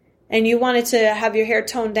and you wanted to have your hair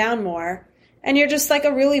toned down more and you're just like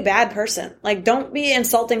a really bad person. Like, don't be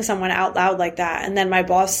insulting someone out loud like that. And then my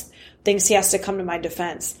boss thinks he has to come to my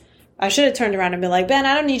defense. I should have turned around and been like, Ben,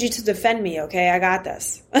 I don't need you to defend me, okay? I got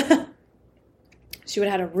this. She would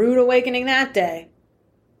have had a rude awakening that day.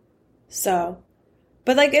 So...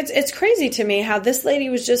 But, like, it's crazy to me how this lady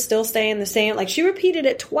was just still staying the same. Like, she repeated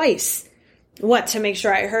it twice. What, to make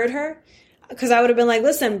sure I heard her? Because I would have been like,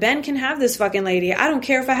 listen, Ben can have this fucking lady. I don't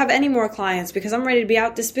care if I have any more clients because I'm ready to be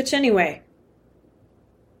out this bitch anyway.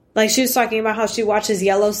 Like, she was talking about how she watches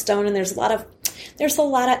Yellowstone and there's a lot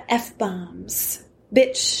of F-bombs.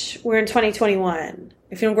 Bitch, we're in 2021.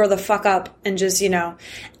 If you don't grow the fuck up and just, you know,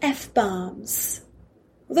 F-bombs.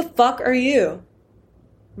 Who the fuck are you?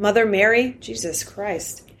 Mother Mary, Jesus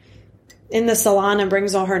Christ, in the salon and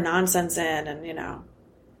brings all her nonsense in and, you know,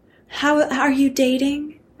 how are you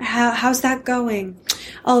dating? How's that going?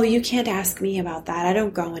 Oh, you can't ask me about that. I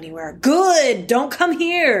don't go anywhere. Good. Don't come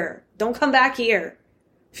here. Don't come back here.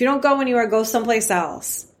 If you don't go anywhere, go someplace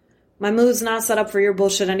else. My mood's not set up for your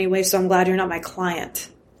bullshit anyway, so I'm glad you're not my client.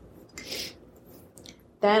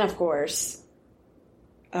 Then, of course,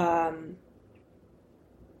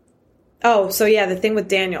 oh, so yeah, the thing with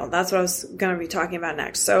Daniel. That's what I was going to be talking about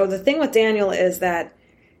next. So the thing with Daniel is that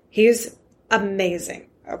he's amazing,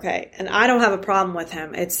 okay? And I don't have a problem with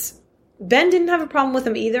him. Ben didn't have a problem with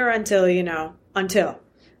him either until.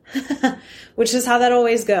 Which is how that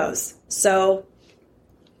always goes. So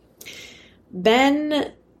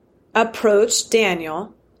Ben approached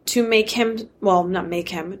Daniel to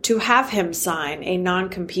to have him sign a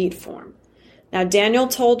non-compete form. Now, Daniel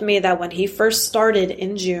told me that when he first started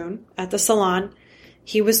in June at the salon,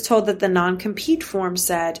 he was told that the non-compete form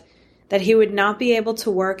said that he would not be able to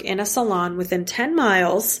work in a salon within 10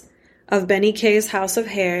 miles of Benny Kay's House of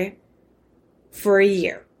Hair for a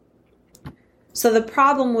year. So the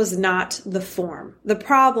problem was not the form. The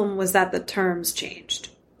problem was that the terms changed,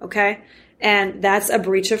 okay? And that's a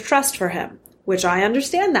breach of trust for him, which I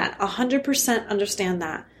understand that, 100% understand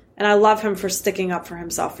that. And I love him for sticking up for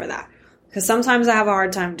himself for that. Because sometimes I have a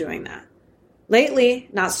hard time doing that. Lately,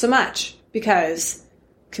 not so much. Because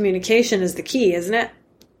communication is the key, isn't it?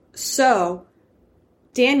 So,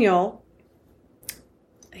 Daniel,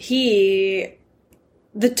 the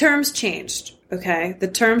terms changed, okay? The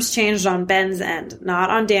terms changed on Ben's end, not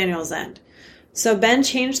on Daniel's end. So, Ben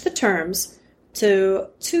changed the terms to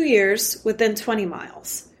 2 years within 20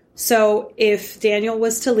 miles. So, if Daniel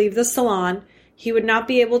was to leave the salon, he would not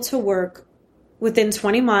be able to work within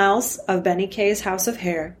 20 miles of Benny Kay's House of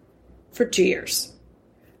Hair for 2 years.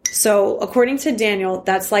 So, according to Daniel,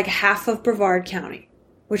 that's like half of Brevard County,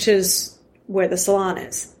 which is where the salon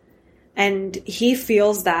is. And he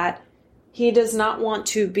feels that he does not want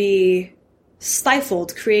to be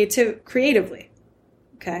stifled creatively.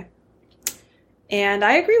 Okay? And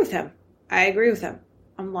I agree with him.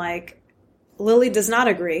 I'm like, Lily does not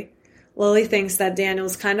agree. Lily thinks that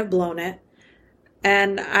Daniel's kind of blown it.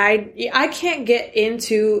 And I can't get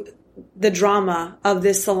into the drama of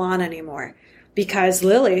this salon anymore because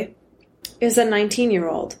Lily is a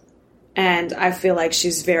 19-year-old and I feel like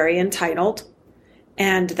she's very entitled,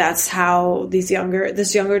 and that's how this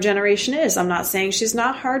younger generation is. I'm not saying she's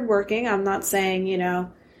not hardworking. I'm not saying, you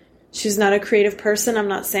know, she's not a creative person. I'm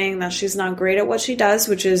not saying that she's not great at what she does,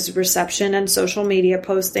 which is reception and social media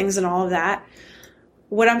postings and all of that.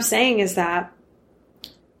 What I'm saying is that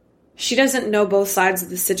she doesn't know both sides of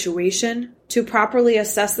the situation to properly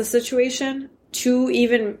assess the situation, to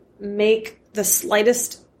even make the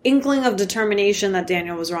slightest inkling of determination that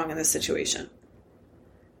Daniel was wrong in this situation.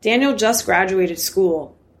 Daniel just graduated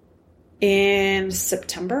school in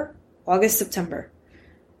August, September.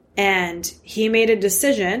 And he made a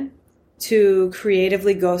decision to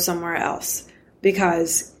creatively go somewhere else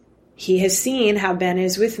because he has seen how Ben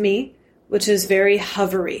is with me, which is very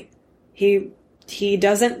hovery. He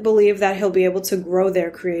doesn't believe that he'll be able to grow there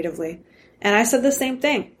creatively. And I said the same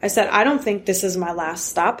thing. I said, I don't think this is my last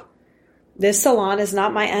stop. This salon is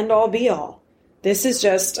not my end-all be-all. This is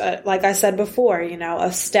just, like I said before, you know,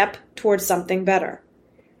 a step towards something better.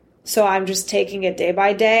 So I'm just taking it day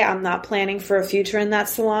by day. I'm not planning for a future in that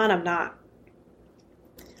salon. I'm not.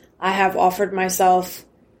 I have offered myself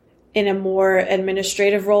in a more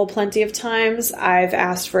administrative role plenty of times. I've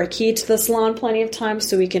asked for a key to the salon plenty of times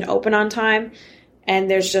so we can open on time. And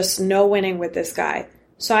there's just no winning with this guy.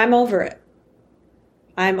 So I'm over it.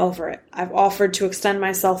 I'm over it. I've offered to extend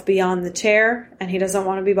myself beyond the chair, and he doesn't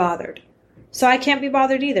want to be bothered. So I can't be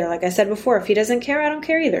bothered either. Like I said before, if he doesn't care, I don't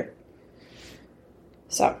care either.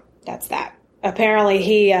 So that's that. Apparently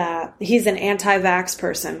he's an anti-vax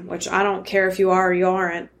person, which I don't care if you are or you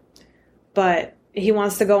aren't. But he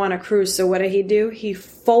wants to go on a cruise, so what did he do? He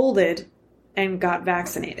folded and got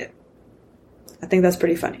vaccinated. I think that's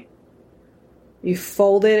pretty funny. You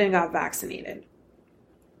folded and got vaccinated.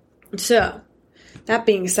 So, that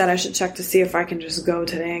being said, I should check to see if I can just go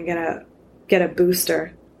today and get a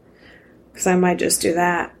booster. Because I might just do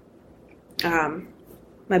that.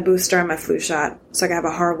 My booster and my flu shot. So I can have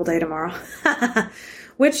a horrible day tomorrow.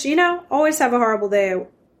 Which, always have a horrible day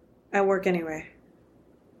at work anyway.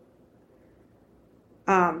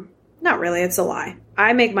 Not really, it's a lie.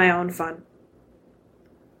 I make my own fun.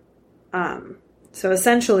 So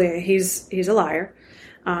essentially, he's a liar.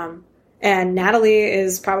 And Natalie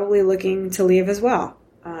is probably looking to leave as well,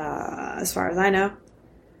 as far as I know.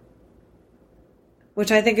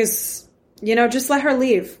 Which I think is, just let her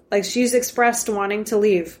leave. Like, she's expressed wanting to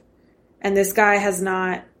leave. And this guy has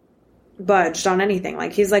not budged on anything.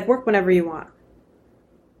 Like, he's like, work whenever you want.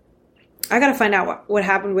 I gotta find out what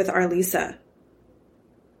happened with Arlisa.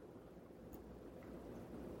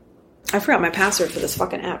 I forgot my password for this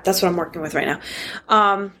fucking app. That's what I'm working with right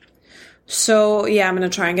now. So, yeah, I'm going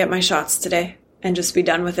to try and get my shots today and just be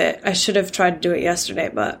done with it. I should have tried to do it yesterday,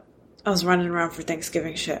 but I was running around for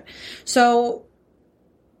Thanksgiving shit. So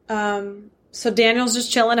Daniel's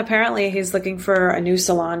just chilling. Apparently, he's looking for a new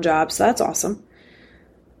salon job, so that's awesome.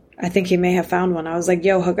 I think he may have found one. I was like,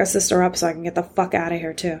 yo, hook a sister up so I can get the fuck out of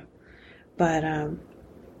here, too. But,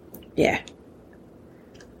 yeah.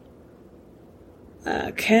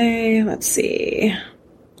 Okay, let's see.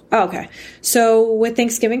 Oh, okay. So with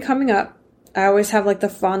Thanksgiving coming up, I always have like the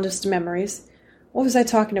fondest memories. What was I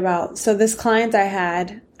talking about? So this client I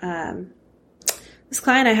had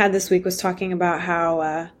this week was talking about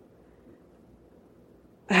how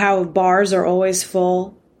bars are always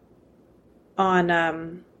full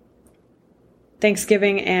on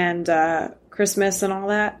Thanksgiving and Christmas and all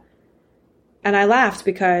that. And I laughed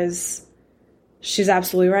because she's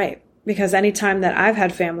absolutely right. Because anytime that I've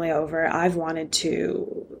had family over, I've wanted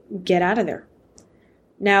to get out of there.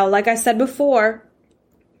 Now, like I said before,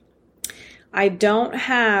 I don't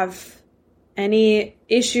have any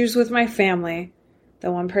issues with my family.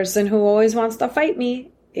 The one person who always wants to fight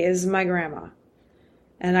me is my grandma.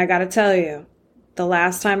 And I gotta tell you, the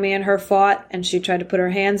last time me and her fought and she tried to put her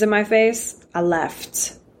hands in my face, I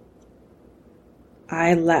left.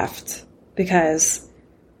 Because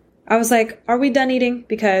I was like, are we done eating?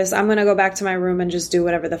 Because I'm going to go back to my room and just do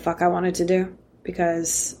whatever the fuck I wanted to do.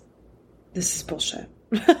 Because this is bullshit.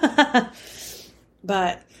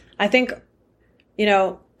 But I think,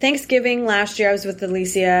 Thanksgiving last year I was with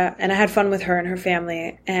Alicia and I had fun with her and her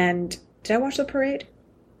family. And did I watch the parade?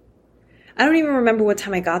 I don't even remember what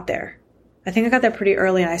time I got there. I think I got there pretty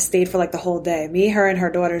early and I stayed for like the whole day. Me, her, and her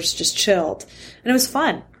daughters just chilled. And it was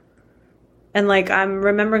fun. And, I'm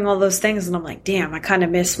remembering all those things, and I'm like, damn, I kind of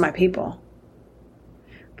miss my people.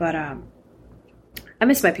 But, I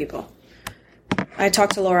miss my people. I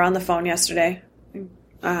talked to Laura on the phone yesterday.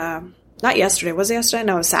 Not yesterday. Was it yesterday?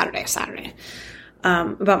 No, it was Saturday.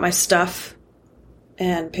 About my stuff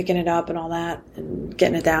and picking it up and all that and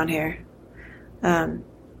getting it down here.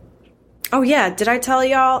 Oh, yeah. Did I tell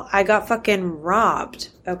y'all? I got fucking robbed,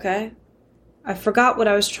 okay? I forgot what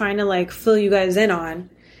I was trying to, fill you guys in on.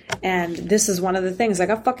 And this is one of the things. I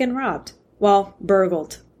got fucking robbed. Well,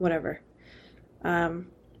 burgled. Whatever. I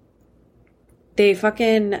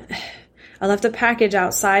left a package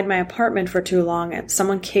outside my apartment for too long and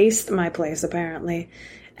someone cased my place apparently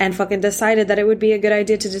and fucking decided that it would be a good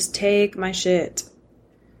idea to just take my shit.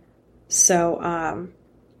 So,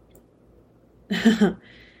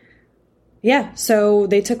 yeah, so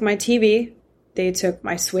they took my TV, they took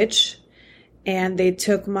my Switch, and they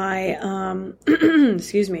took my,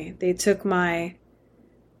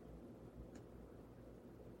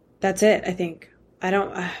 that's it, I think.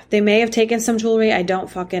 They may have taken some jewelry, I don't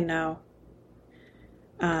fucking know.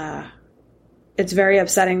 It's very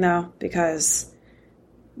upsetting though, because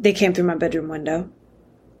they came through my bedroom window.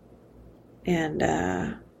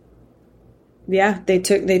 And, yeah, they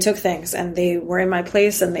took things, and they were in my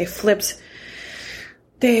place, and they flipped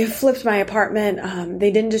They flipped my apartment.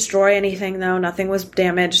 They didn't destroy anything, though. Nothing was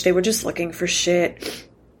damaged. They were just looking for shit.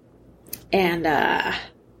 And,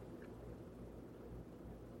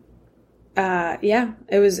 yeah,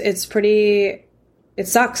 it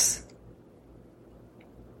sucks.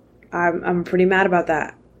 I'm pretty mad about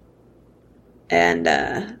that.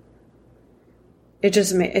 And, it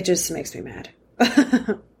just makes me mad.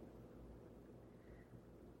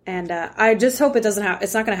 And, I just hope it doesn't happen.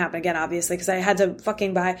 It's not going to happen again, obviously, because I had to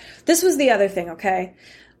fucking buy. This was the other thing, okay?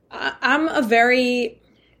 I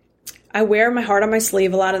wear my heart on my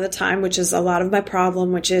sleeve a lot of the time, which is a lot of my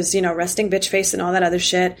problem, which is, resting bitch face and all that other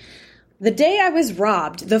shit. The day I was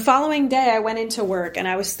robbed, the following day I went into work and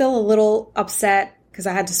I was still a little upset because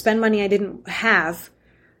I had to spend money I didn't have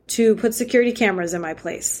to put security cameras in my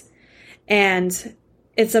place. And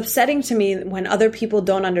it's upsetting to me when other people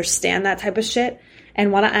don't understand that type of shit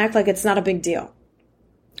and want to act like it's not a big deal.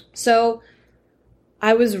 So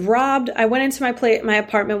I was robbed. I went into my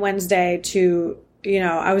apartment Wednesday to,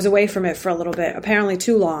 I was away from it for a little bit, apparently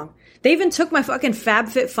too long. They even took my fucking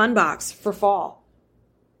FabFitFun box for fall.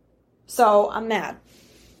 So I'm mad.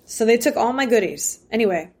 So they took all my goodies.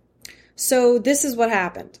 Anyway, so this is what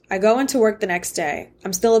happened. I go into work the next day.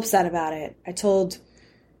 I'm still upset about it. I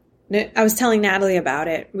was telling Natalie about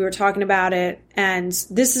it. We were talking about it. And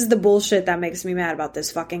this is the bullshit that makes me mad about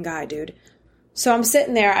this fucking guy, dude. So I'm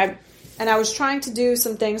sitting there. I was trying to do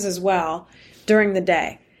some things as well during the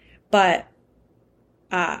day. But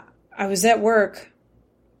I was at work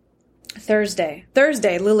Thursday,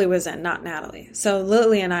 Lily was in, not Natalie. So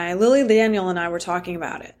Lily, Daniel, and I were talking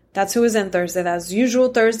about it. That's who was in Thursday. That was usual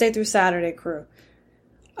Thursday through Saturday crew.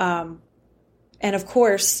 And of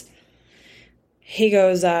course, he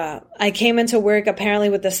goes, I came into work apparently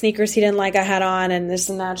with the sneakers he didn't like I had on and this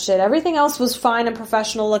and that shit. Everything else was fine and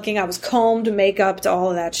professional looking. I was combed, makeup, all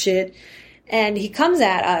of that shit. And he comes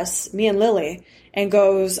at us, me and Lily, and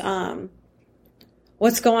goes,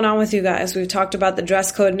 what's going on with you guys? We've talked about the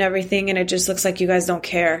dress code and everything, and it just looks like you guys don't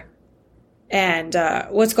care. And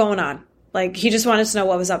what's going on? Like, he just wanted to know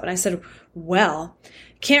what was up. And I said, well,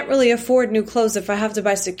 can't really afford new clothes if I have to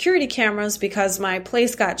buy security cameras because my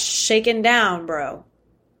place got shaken down, bro.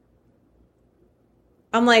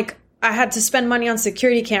 I'm like, I had to spend money on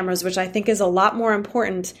security cameras, which I think is a lot more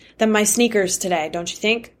important than my sneakers today, don't you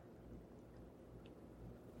think?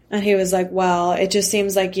 And he was like, well, it just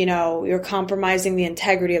seems like, you're compromising the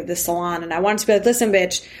integrity of this salon. And I wanted to be like, listen,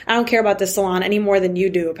 bitch, I don't care about this salon any more than you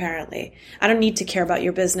do, apparently. I don't need to care about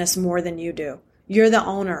your business more than you do. You're the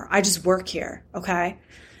owner. I just work here, okay?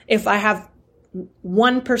 If I have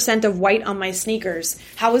 1% of white on my sneakers,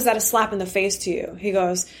 how is that a slap in the face to you? He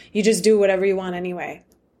goes, you just do whatever you want anyway.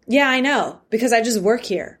 Yeah, I know, because I just work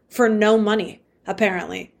here for no money,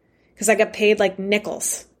 apparently. Because I get paid like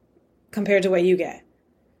nickels compared to what you get.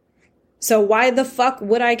 So why the fuck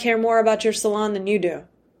would I care more about your salon than you do?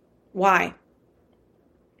 Why?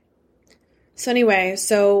 So anyway,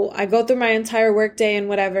 so I go through my entire workday and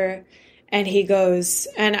whatever, and he goes,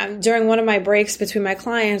 and during one of my breaks between my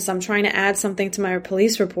clients, I'm trying to add something to my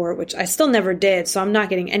police report, which I still never did, so I'm not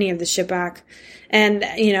getting any of the shit back. And,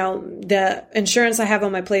 the insurance I have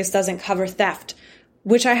on my place doesn't cover theft,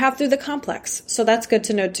 which I have through the complex. So that's good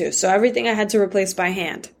to know too. So everything I had to replace by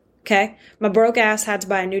hand. Okay? My broke ass had to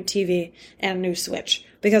buy a new TV and a new Switch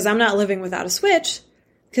because I'm not living without a Switch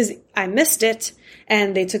because I missed it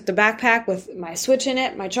and they took the backpack with my Switch in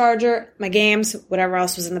it, my charger, my games, whatever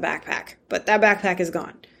else was in the backpack. But that backpack is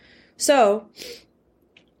gone. So,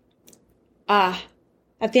 at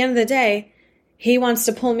the end of the day, he wants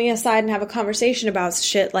to pull me aside and have a conversation about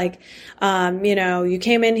shit like, you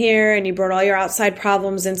came in here and you brought all your outside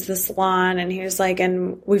problems into the salon. And he was like,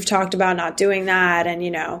 and we've talked about not doing that. And,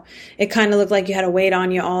 it kind of looked like you had a weight on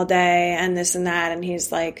you all day and this and that. And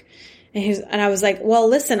he's like, and I was like, well,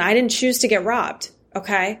 listen, I didn't choose to get robbed.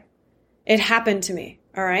 Okay. It happened to me.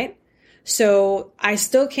 All right. So I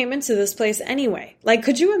still came into this place anyway. Like,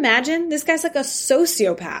 could you imagine? This guy's like a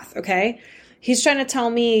sociopath. Okay. He's trying to tell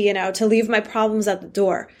me, to leave my problems at the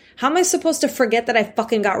door. How am I supposed to forget that I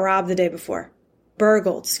fucking got robbed the day before?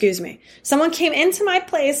 Burgled, excuse me. Someone came into my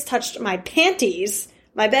place, touched my panties,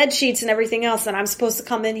 my bed sheets and everything else, and I'm supposed to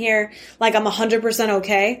come in here like I'm 100%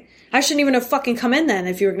 okay? I shouldn't even have fucking come in then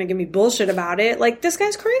if you were going to give me bullshit about it. Like, this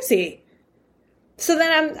guy's crazy. So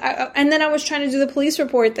then I was trying to do the police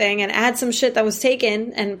report thing and add some shit that was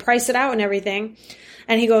taken and price it out and everything.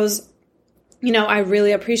 And he goes, I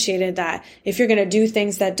really appreciated that. If you're going to do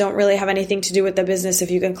things that don't really have anything to do with the business,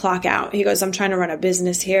 if you can clock out. He goes, I'm trying to run a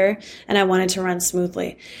business here and I want it to run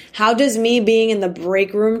smoothly. How does me being in the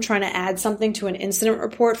break room trying to add something to an incident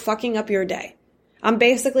report fucking up your day? I'm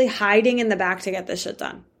basically hiding in the back to get this shit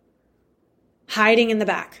done. Hiding in the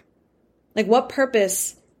back. Like, what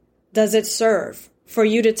purpose does it serve for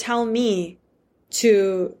you to tell me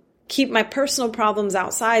to keep my personal problems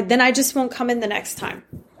outside? Then I just won't come in the next time.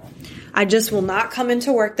 I just will not come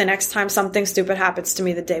into work the next time something stupid happens to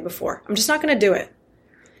me the day before. I'm just not going to do it.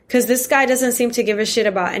 Because this guy doesn't seem to give a shit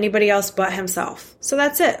about anybody else but himself. So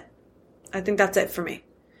that's it. I think that's it for me.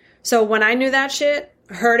 So when I knew that shit,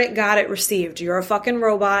 heard it, got it, received. You're a fucking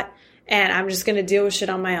robot, and I'm just going to deal with shit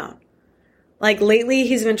on my own. Like, lately,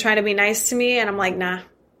 he's been trying to be nice to me, and I'm like, nah.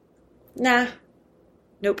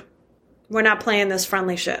 Nope. We're not playing this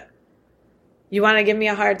friendly shit. You want to give me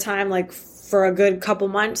a hard time, like, for a good couple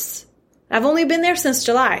months? I've only been there since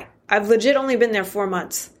July. I've legit only been there 4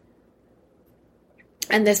 months.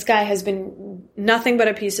 And this guy has been nothing but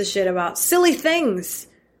a piece of shit about silly things.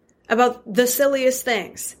 About the silliest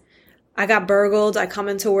things. I got burgled. I come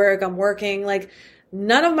into work. I'm working. Like,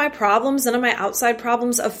 none of my problems, none of my outside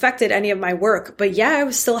problems affected any of my work. But yeah, it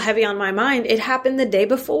was still heavy on my mind. It happened the day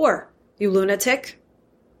before. You lunatic.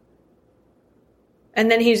 And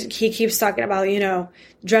then he keeps talking about,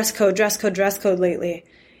 dress code lately.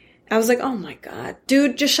 I was like, oh my God.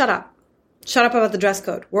 Dude, just shut up. Shut up about the dress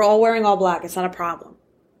code. We're all wearing all black. It's not a problem.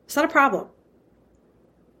 It's not a problem.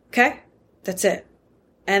 Okay? That's it.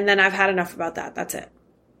 And then I've had enough about that. That's it.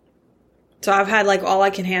 So I've had like all I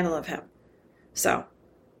can handle of him. So,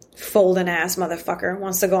 folding ass motherfucker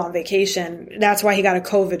wants to go on vacation. That's why he got a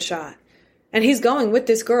COVID shot. And he's going with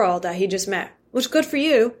this girl that he just met. Which, good for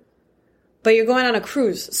you. But you're going on a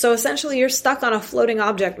cruise. So essentially you're stuck on a floating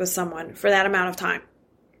object with someone for that amount of time.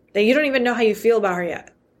 That you don't even know how you feel about her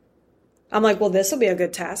yet. I'm like, well, this will be a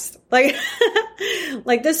good test. Like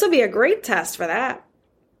this will be a great test for that.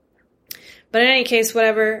 But in any case,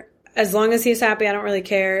 whatever. As long as he's happy, I don't really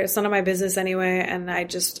care. It's none of my business anyway. And I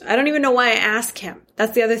don't even know why I ask him.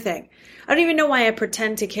 That's the other thing. I don't even know why I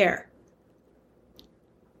pretend to care.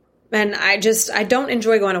 And I don't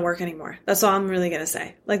enjoy going to work anymore. That's all I'm really going to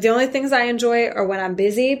say. Like, the only things I enjoy are when I'm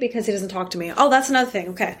busy because he doesn't talk to me. Oh, that's another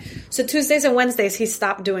thing. Okay. So Tuesdays and Wednesdays, he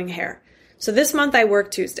stopped doing hair. So this month I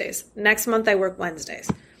work Tuesdays. Next month I work Wednesdays.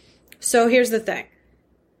 So here's the thing.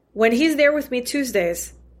 When he's there with me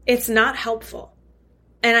Tuesdays, it's not helpful.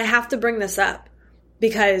 And I have to bring this up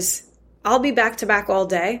because I'll be back to back all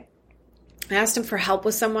day. I asked him for help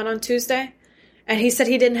with someone on Tuesday, and he said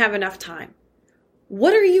he didn't have enough time.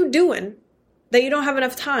 What are you doing that you don't have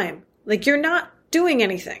enough time? Like, you're not doing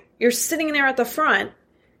anything. You're sitting there at the front,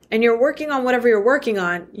 and you're working on whatever you're working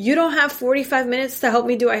on. You don't have 45 minutes to help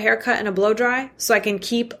me do a haircut and a blow dry so I can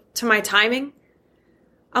keep to my timing?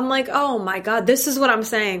 I'm like, oh my God, this is what I'm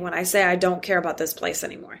saying when I say I don't care about this place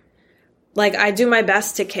anymore. Like, I do my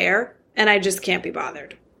best to care, and I just can't be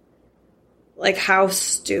bothered. Like, how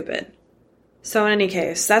stupid. So in any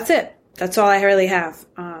case, that's it. That's all I really have.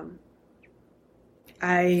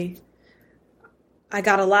 I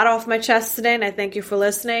got a lot off my chest today, and I thank you for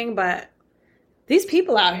listening, but these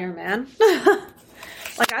people out here, man.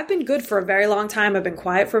 Like, I've been good for a very long time. I've been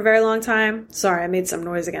quiet for a very long time. Sorry, I made some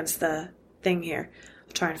noise against the thing here.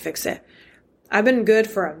 I'm trying to fix it. I've been good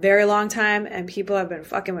for a very long time, and people have been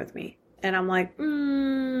fucking with me. And I'm like,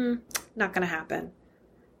 not going to happen.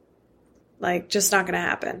 Like, just not going to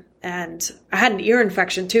happen. And I had an ear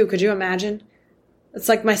infection, too. Could you imagine? It's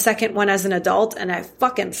like my second one as an adult, and I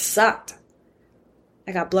fucking sucked.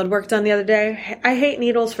 I got blood work done the other day. I hate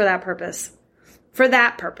needles for that purpose. For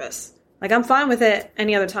that purpose. Like, I'm fine with it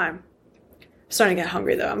any other time. I'm starting to get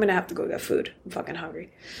hungry, though. I'm going to have to go get food. I'm fucking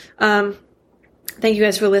hungry. Thank you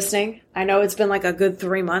guys for listening. I know it's been like a good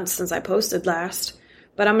 3 months since I posted last.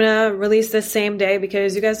 But I'm going to release this same day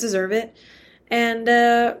because you guys deserve it. And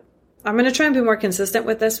I'm going to try and be more consistent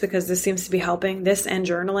with this because this seems to be helping. This and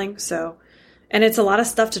journaling. And it's a lot of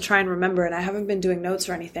stuff to try and remember. And I haven't been doing notes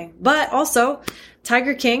or anything. But also,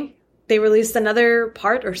 Tiger King, they released another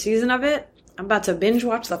part or season of it. I'm about to binge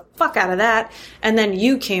watch the fuck out of that. And then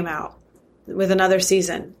You came out with another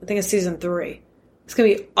season. I think it's season 3. It's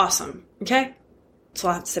going to be awesome. Okay? That's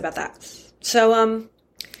all I have to say about that. So,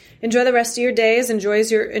 enjoy the rest of your days. Enjoy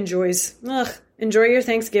your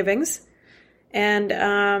Thanksgivings. And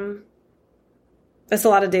that's a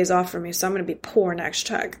lot of days off for me, so I'm going to be poor next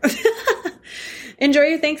check. Enjoy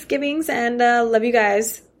your Thanksgivings, and love you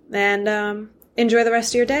guys. And enjoy the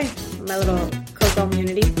rest of your day. My little Coco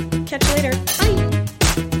community. Catch you later.